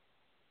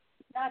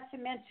 Not to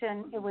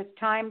mention it was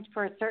timed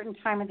for a certain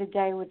time of the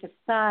day with the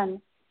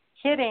sun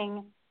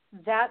hitting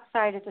that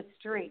side of the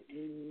street.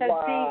 So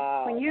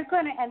wow. See, when you're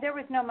going to, and there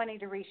was no money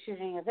to reshoot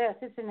any of this,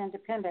 it's an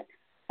independent,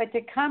 but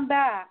to come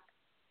back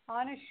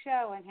on a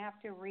show and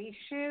have to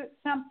reshoot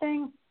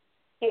something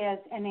is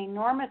an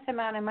enormous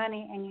amount of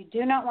money, and you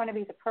do not want to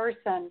be the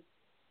person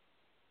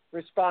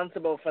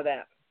responsible for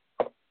that.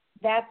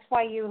 That's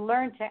why you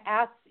learn to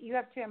ask, you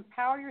have to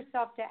empower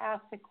yourself to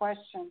ask the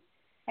questions.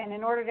 And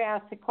in order to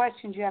ask the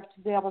questions, you have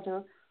to be able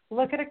to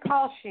look at a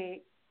call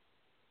sheet.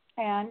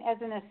 And as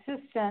an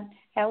assistant,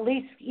 at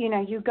least,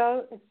 you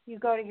go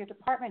to your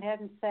department head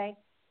and say,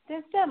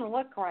 this doesn't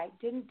look right.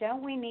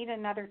 Don't we need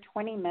another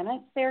 20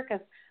 minutes there? Because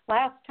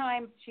last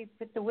time she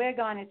put the wig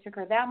on, it took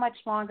her that much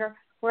longer.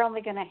 We're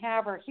only going to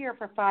have her here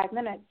for 5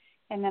 minutes.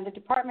 And then the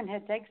department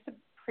head takes the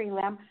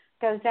prelim,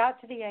 goes out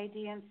to the AD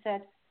and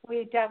said,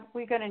 we're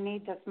going to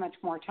need this much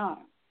more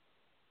time.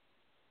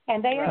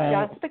 And they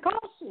adjust the call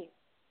sheet,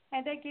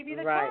 and they give you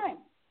the time.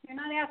 You're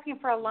not asking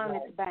for a loan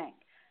at the bank.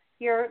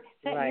 You're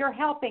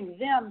helping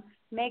them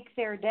make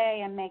their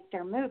day and make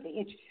their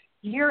movie.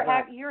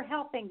 You're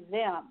helping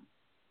them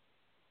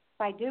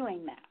by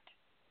doing that.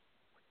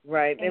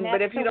 Right.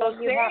 But if you don't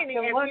say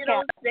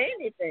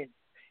anything,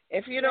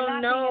 if you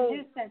don't know,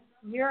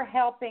 you're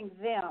helping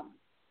them.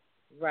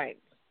 Right.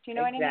 Do you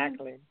know what I mean?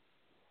 Exactly.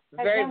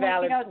 Very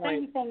valid point. point. Say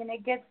anything, and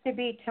it gets to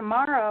be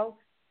tomorrow,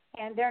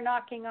 and they're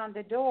knocking on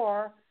the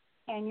door,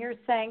 and you're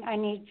saying, I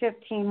need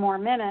 15 more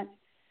minutes.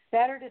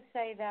 Better to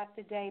say that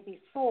the day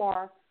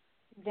before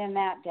than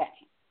that day.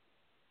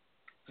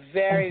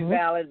 Very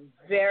valid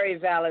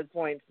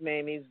points,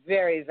 Mamie.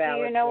 Very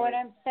valid. Do you know what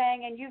I'm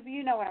saying? And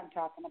you know what I'm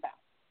talking about.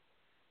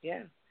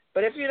 Yeah.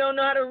 But if you don't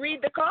know how to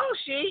read the call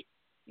sheet,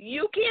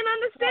 you can't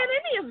understand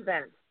any of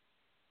that.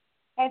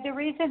 And the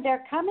reason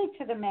they're coming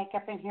to the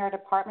makeup and hair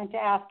department to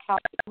ask how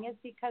long is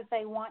because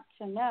they want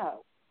to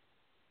know.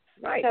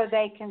 Right. So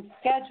they can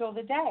schedule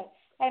the day.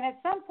 And at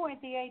some point,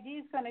 the AD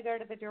is going to go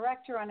to the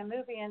director on a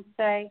movie and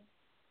say,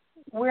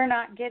 we're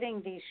not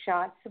getting these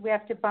shots, so we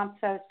have to bump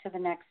those to the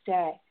next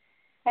day.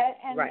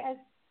 And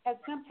as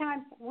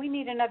sometimes we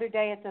need another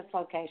day at this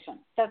location.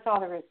 That's all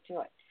there is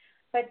to it.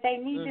 But they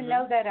need to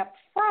know that up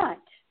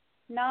front,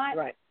 not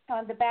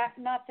on the back,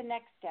 not the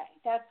next day.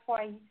 That's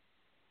why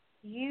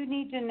you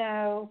need to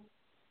know.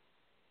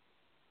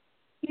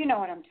 You know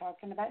what I'm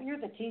talking about. You're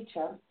the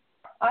teacher.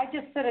 I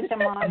just sit at the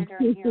monitor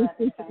and hear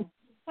everything.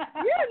 No.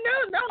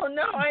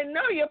 I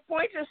know your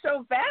points are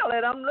so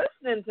valid. I'm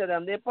listening to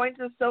them. Their points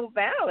are so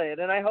valid,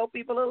 and I hope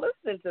people are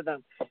listening to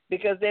them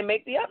because they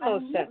make the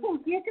utmost sense.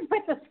 You can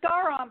put the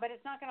scar on, but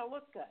it's not going to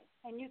look good,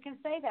 and you can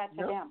say that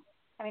to them.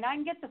 I mean, I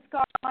can get the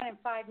scar on in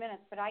 5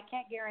 minutes, but I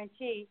can't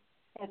guarantee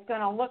it's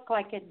going to look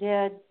like it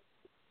did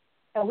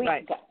a week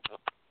ago.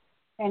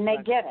 And they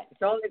get it.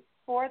 It's only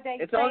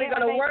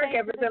going to work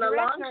if it's in a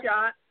long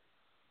shot.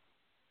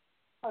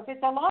 If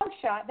it's a long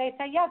shot, they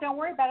say, yeah, don't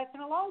worry about it. It's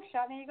in a long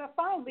shot. And then you go,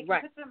 fine, we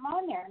can put them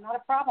on there. Not a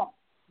problem.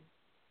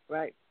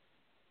 Right.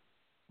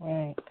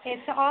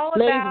 It's all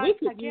about,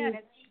 again,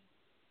 it's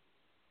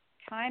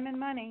time and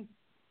money.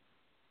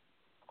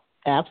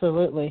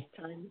 Absolutely.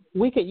 Time.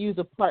 We could use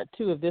a part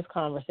 2 of this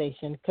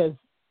conversation because,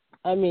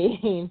 I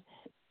mean,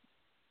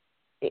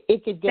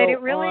 it could go on. But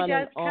it really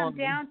does come on.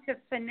 down to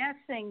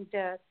finessing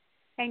this,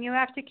 and you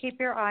have to keep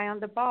your eye on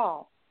the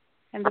ball.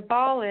 And the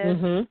ball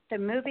is the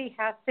movie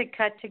has to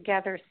cut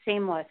together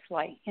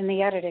seamlessly in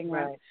the editing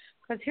room.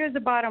 Because here's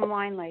the bottom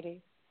line, ladies.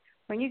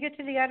 When you get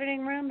to the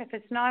editing room, if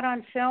it's not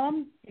on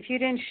film, if you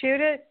didn't shoot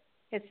it,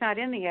 it's not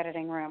in the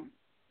editing room.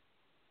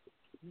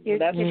 It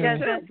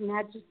doesn't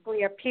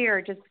magically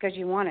appear just because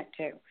you want it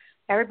to.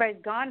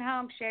 Everybody's gone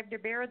home, shaved their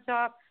beards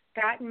off,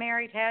 gotten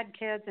married, had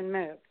kids, and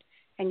moved.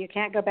 And you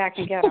can't go back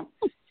and get them.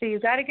 So you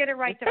got to get it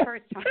right the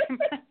first time.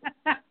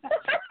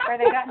 Or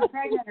they gotten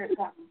pregnant or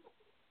something.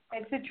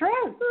 It's the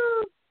truth.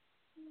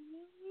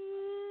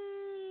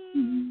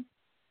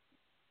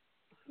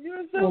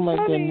 You're so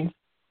funny.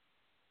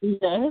 Goodness.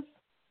 Yes.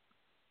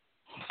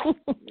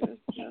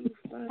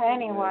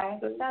 Anyway,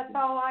 that's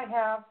all I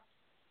have.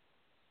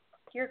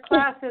 Your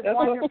class is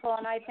wonderful,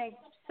 and I think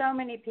so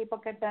many people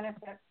could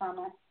benefit from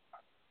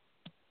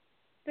it.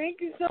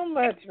 Thank you so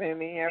much,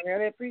 Mamie. I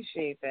really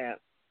appreciate that.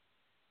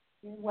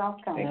 You're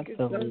welcome.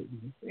 Absolutely.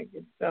 Thank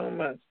you so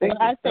much.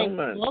 I thank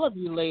all of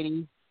you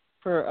ladies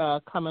for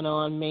coming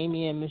on,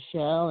 Mamie and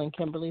Michelle and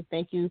Kimberly.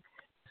 Thank you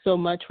so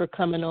much for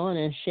coming on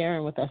and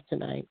sharing with us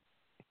tonight.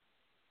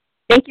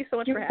 Thank you so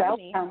much for having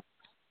me.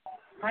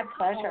 My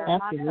pleasure.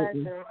 Absolutely. My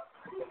pleasure.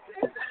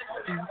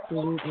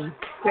 Absolutely.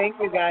 Thank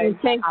you, guys. And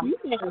thank you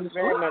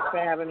very much for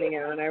having me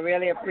on. I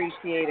really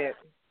appreciate it.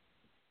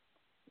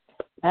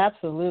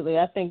 Absolutely.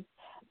 I think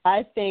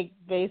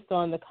based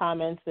on the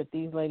comments that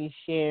these ladies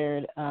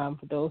shared,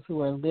 for those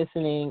who are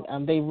listening,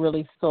 they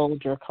really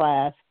sold your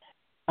class.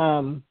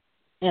 And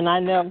I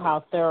know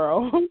how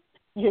thorough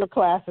your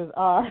classes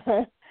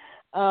are.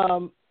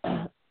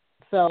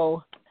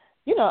 So,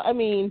 I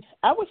mean,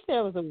 I wish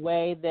there was a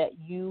way that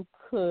you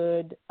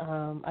could,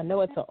 I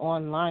know it's an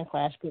online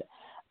class, but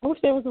I wish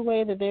there was a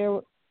way that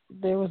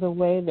there was a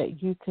way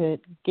that you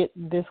could get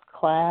this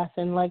class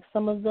in like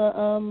some of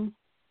the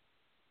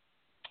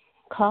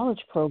college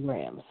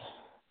programs.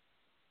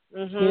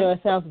 It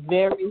sounds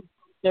very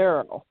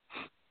thorough,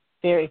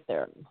 very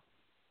thorough.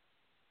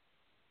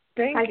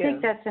 Thank you. I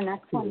think that's an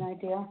excellent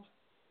idea.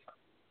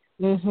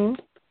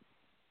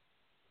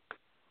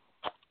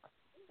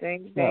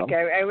 Thank you.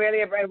 I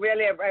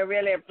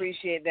really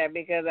appreciate that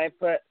because I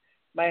put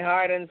my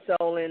heart and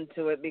soul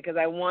into it because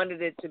I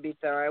wanted it to be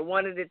thorough. I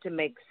wanted it to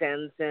make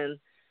sense and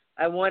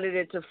I wanted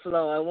it to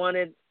flow. I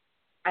wanted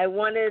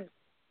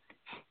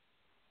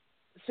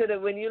so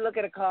that when you look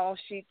at a call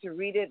sheet to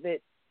read it,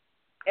 that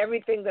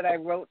everything that I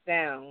wrote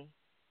down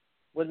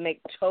would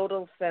make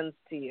total sense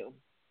to you.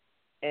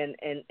 And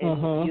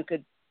you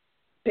could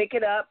pick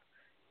it up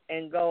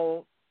and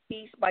go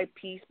piece by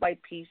piece by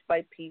piece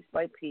by piece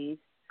by piece.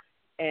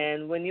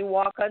 And when you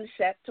walk on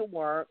set to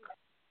work,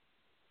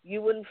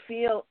 you wouldn't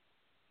feel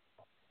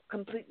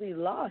completely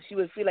lost. You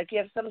would feel like you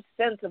have some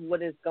sense of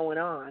what is going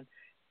on.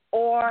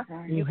 Or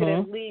you could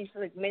at least,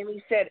 like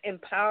Mamie said,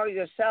 empower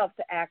yourself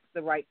to ask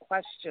the right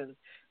questions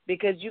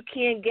because you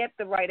can't get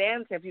the right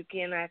answer if you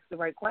can't ask the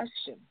right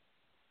question.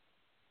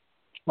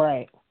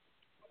 Right.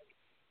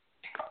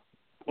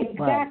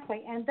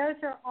 Exactly. And those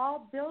are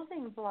all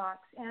building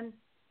blocks. And,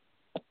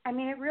 I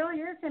mean, it really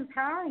is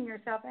empowering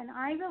yourself. And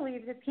I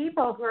believe that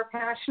people who are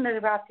passionate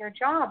about their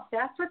jobs,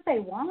 that's what they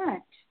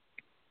want.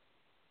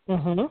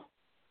 And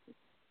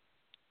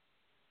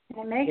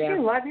it makes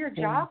you love your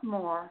job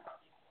more.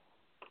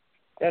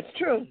 That's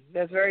true.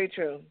 That's very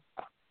true.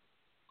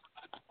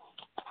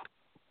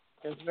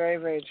 That's very,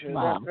 very true.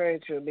 Wow. That's very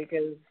true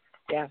because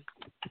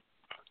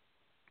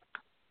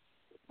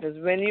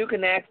when you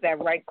can ask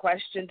that right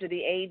question to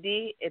the AD,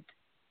 it's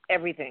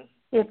everything.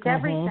 It's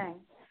everything.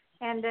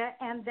 And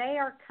they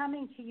are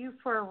coming to you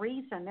for a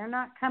reason. They're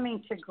not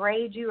coming to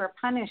grade you or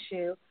punish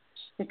you.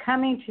 They're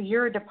coming to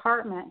your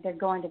department. They're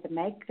going to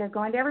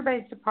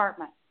everybody's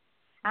department.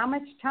 How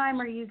much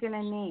time are you going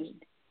to need?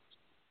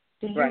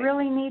 Do you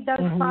really need those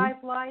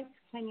 5 lights?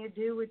 Can you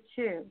do with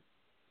 2?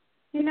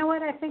 You know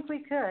what? I think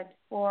we could.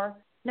 Or,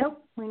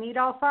 nope, we need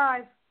all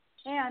 5.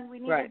 And we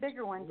need a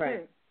bigger one,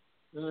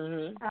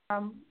 too.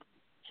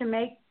 To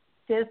make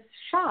this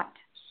shot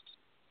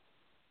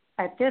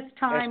at this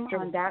time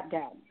on that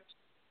day.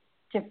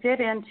 To fit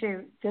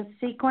into this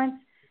sequence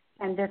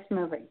and this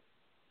movie.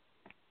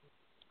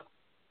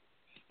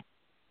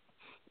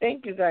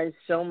 Thank you guys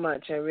so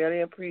much. I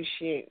really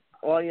appreciate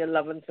all your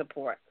love and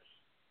support.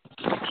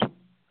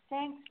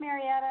 Thanks,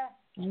 Marietta.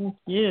 Thank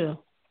you.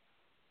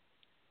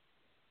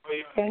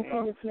 Thank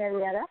you, Miss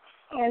Marietta.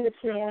 And the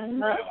team.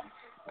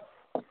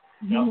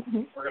 No,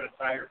 we're going to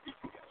tie her.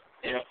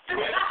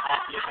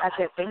 I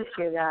said thank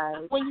you,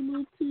 guys. When you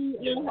move to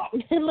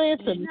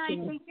Atlanta. Good night.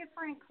 Thank you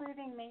for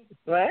including me.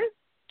 What?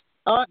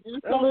 Oh,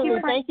 absolutely.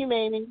 Thank you,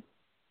 Mamie.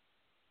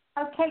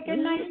 Okay, good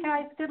night,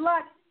 guys. Good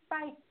luck.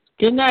 Bye.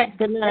 Good night.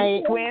 Good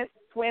night.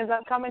 Twins,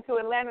 I'm coming to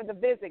Atlanta to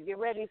visit. Get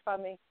ready for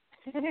me.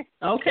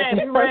 Okay,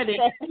 we're ready.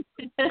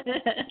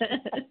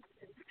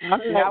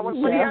 Now we're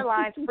for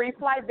airlines, free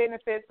flight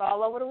benefits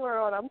all over the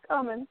world. I'm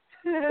coming.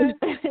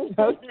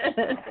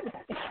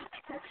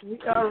 We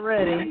are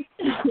ready.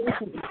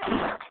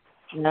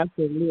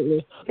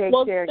 Absolutely. Take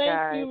care, thank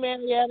guys. you,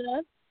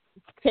 Marietta.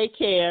 Take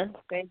care.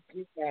 Thank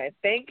you, guys.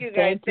 Thank you,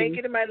 guys. Thank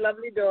you to my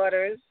lovely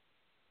daughters.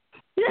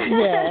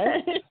 Yeah.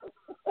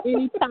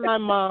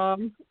 Anytime,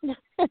 Mom.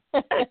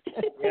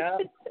 Yeah.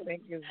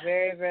 Thank you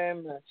very,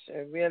 very much. I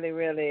really,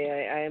 really,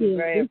 I am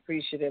very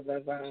appreciative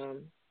of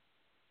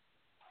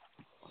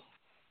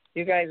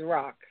you guys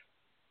rock.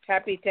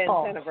 Happy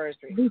 10th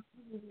anniversary.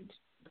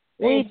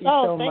 Thank you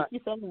so much.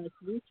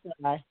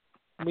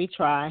 We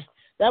try.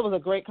 That was a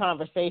great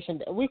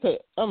conversation. We could,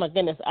 oh my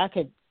goodness,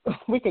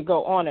 we could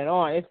go on and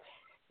on.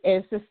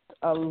 It's just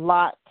a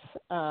lot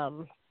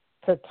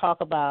to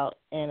talk about,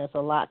 and it's a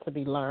lot to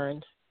be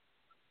learned.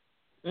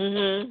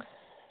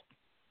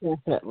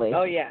 Definitely.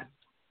 Oh yeah.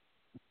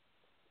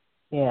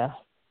 Yeah,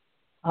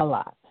 a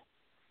lot.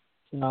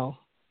 No.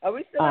 Are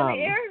we still on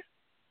the air?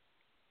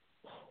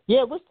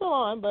 Yeah, we're still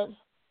on, but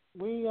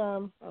we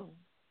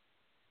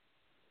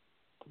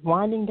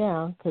winding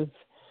down because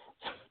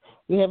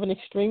we have an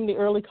extremely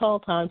early call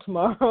time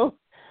tomorrow.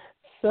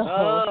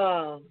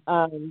 So,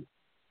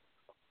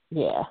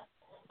 yeah.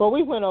 Well,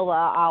 we went over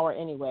our hour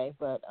anyway,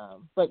 but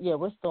yeah,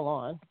 we're still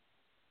on.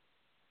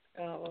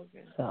 Oh,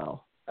 okay.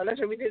 So. Oh, that's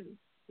what we did.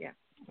 Yeah.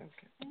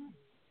 Okay.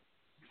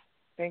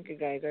 Thank you,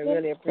 guys. I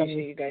really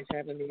appreciate you guys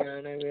having me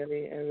on. I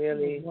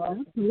really.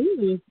 Well,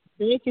 absolutely.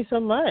 Thank you so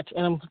much,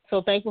 and I'm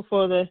so thankful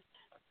for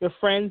your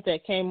friends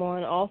that came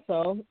on.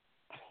 Also,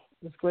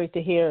 it's great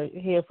to hear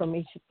from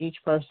each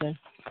person.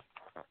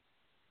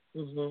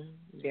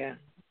 Yeah.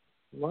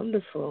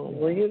 Wonderful.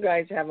 Well, you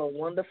guys have a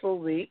wonderful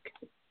week.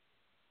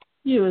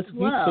 You as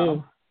well. You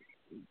too.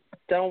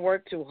 Don't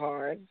work too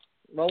hard.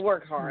 Well,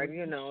 work hard.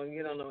 You know,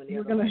 you don't know any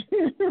other way.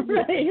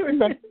 We're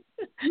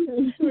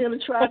gonna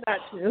try not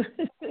to.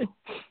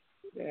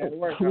 Yeah,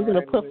 work hard. We're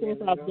gonna put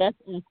forth our best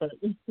effort.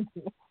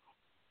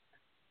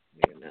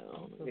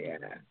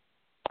 Yeah.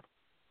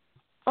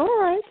 All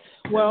right.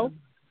 Well,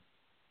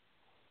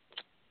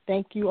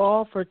 thank you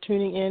all for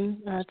tuning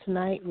in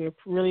tonight. We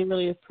really,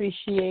 really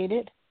appreciate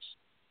it.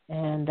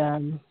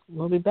 And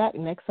we'll be back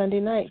next Sunday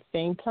night,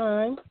 same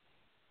time.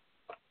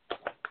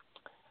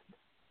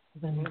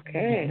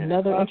 Okay.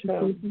 Another awesome.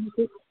 interesting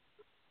topic.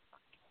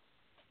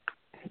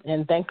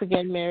 And thanks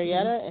again,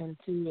 Marietta, and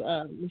to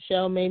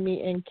Michelle,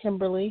 Mamie, and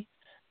Kimberly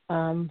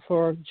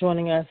for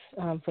joining us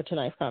for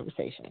tonight's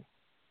conversation.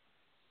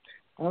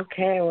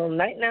 Okay. Well,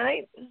 night.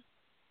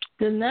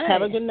 Good night.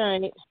 Have a good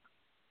night.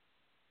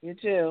 You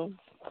too.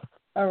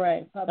 All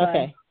right. Bye-bye.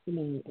 Okay.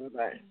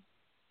 Bye-bye.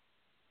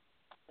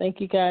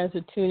 Thank you guys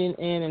for tuning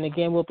in. And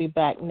again, we'll be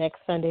back next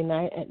Sunday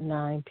night at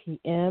 9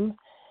 p.m.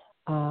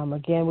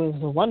 Again, it was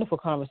a wonderful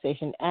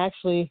conversation.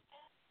 Actually,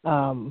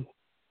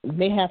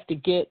 may have to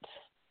get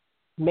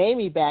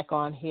Mamie back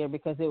on here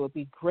because it would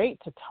be great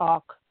to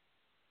talk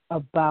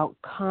about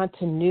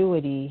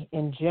continuity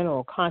in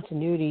general,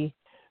 continuity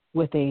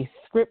with a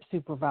script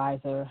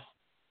supervisor,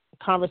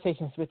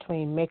 conversations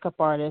between makeup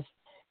artists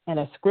and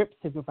a script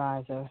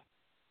supervisor.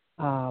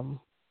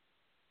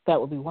 That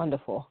would be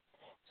wonderful.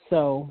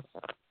 So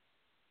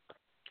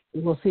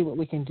we'll see what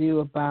we can do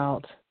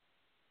about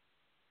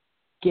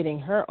getting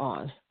her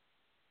on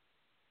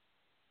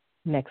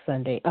next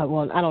Sunday.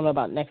 Well, I don't know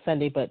about next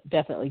Sunday, but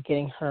definitely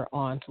getting her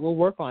on. So we'll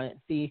work on it and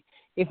see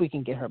if we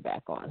can get her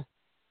back on.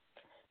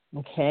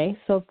 Okay,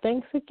 so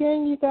thanks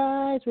again, you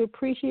guys. We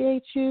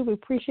appreciate you. We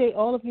appreciate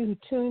all of you who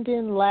tuned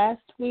in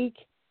last week.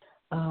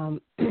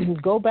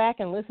 Go back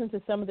and listen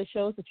to some of the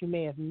shows that you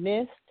may have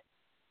missed.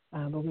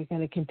 But we're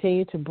going to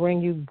continue to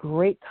bring you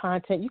great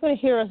content. You're going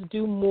to hear us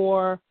do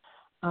more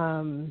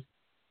talking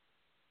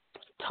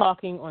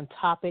on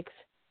topics,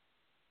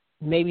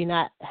 maybe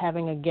not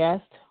having a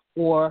guest,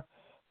 or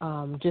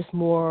just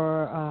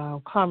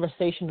more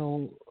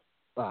conversational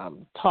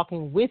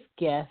talking with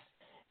guests,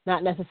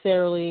 not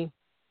necessarily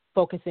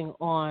focusing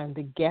on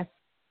the guests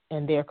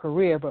and their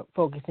career, but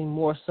focusing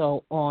more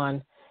so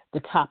on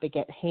the topic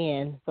at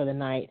hand for the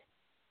night,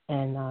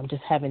 and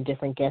just having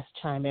different guests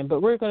chime in.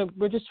 But we're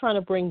just trying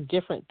to bring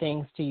different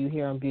things to you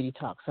here on Beauty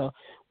Talk. So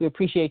we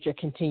appreciate your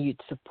continued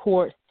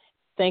support.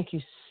 Thank you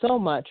so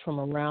much from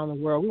around the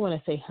world. We want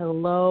to say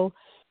hello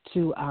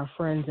to our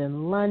friends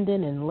in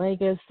London and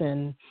Lagos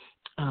and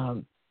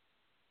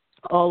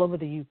all over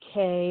the UK,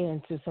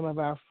 and to some of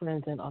our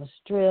friends in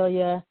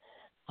Australia,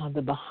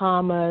 the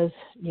Bahamas.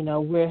 You know,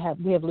 we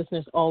have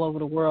listeners all over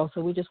the world.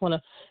 So we just want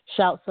to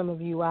shout some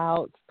of you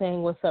out,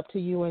 saying what's up to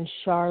you in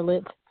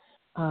Charlotte,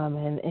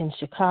 and in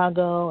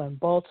Chicago and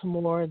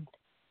Baltimore,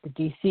 the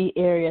D.C.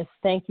 area.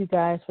 Thank you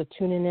guys for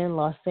tuning in.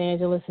 Los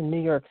Angeles and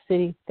New York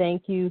City,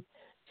 thank you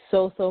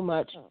so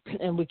much.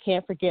 And we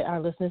can't forget our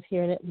listeners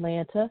here in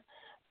Atlanta.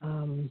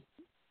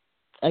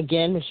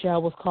 Again,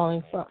 Michelle was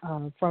calling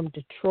from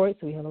Detroit,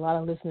 so we have a lot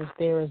of listeners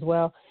there as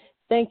well.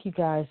 Thank you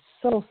guys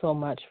so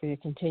much for your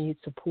continued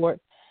support.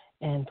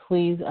 And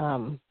please,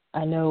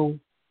 I know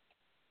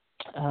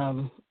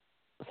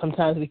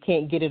sometimes we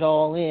can't get it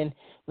all in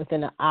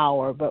within an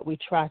hour, but we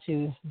try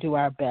to do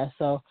our best.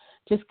 So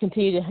just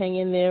continue to hang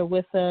in there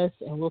with us,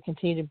 and we'll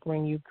continue to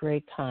bring you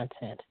great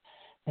content.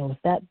 And with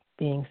that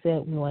being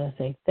said, we want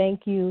to say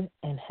thank you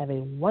and have a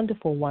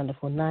wonderful,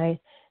 wonderful night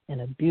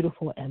and a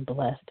beautiful and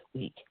blessed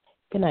week.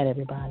 Good night,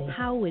 everybody.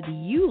 How would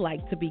you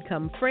like to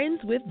become friends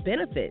with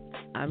benefits?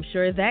 I'm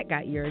sure that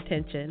got your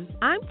attention.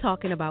 I'm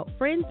talking about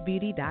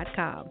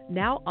friendsbeauty.com,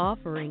 now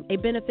offering a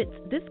benefits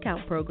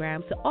discount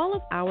program to all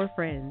of our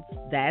friends.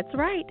 That's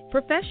right.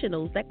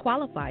 Professionals that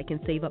qualify can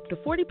save up to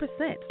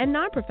 40% and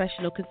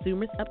non-professional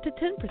consumers up to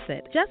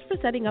 10% just for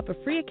setting up a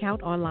free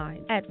account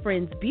online. At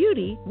Friends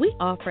Beauty, we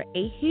offer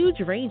a huge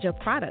range of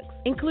products,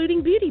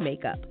 including beauty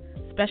makeup,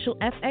 special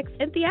FX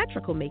and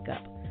theatrical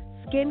makeup,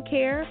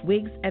 skincare,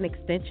 wigs and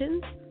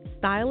extensions,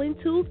 styling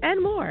tools, and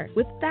more,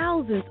 with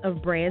thousands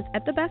of brands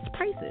at the best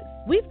prices.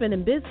 We've been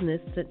in business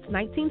since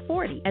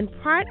 1940 and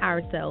pride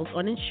ourselves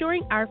on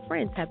ensuring our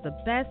friends have the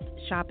best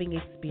shopping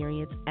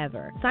experience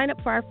ever. Sign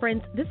up for our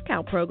Friends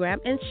Discount Program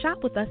and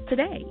shop with us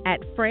today at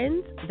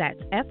Friends,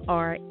 that's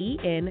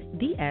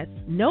FRENDS,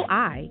 no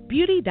I,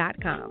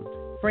 beauty.com.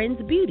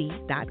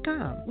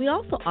 friendsbeauty.com. We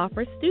also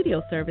offer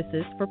studio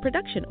services for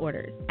production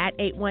orders at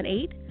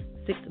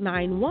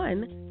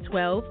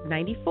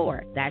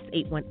 818-691-1294. That's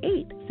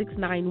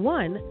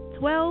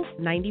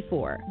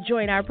 818-691-1294.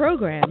 Join our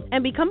program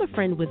and become a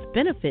friend with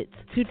benefits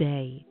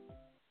today.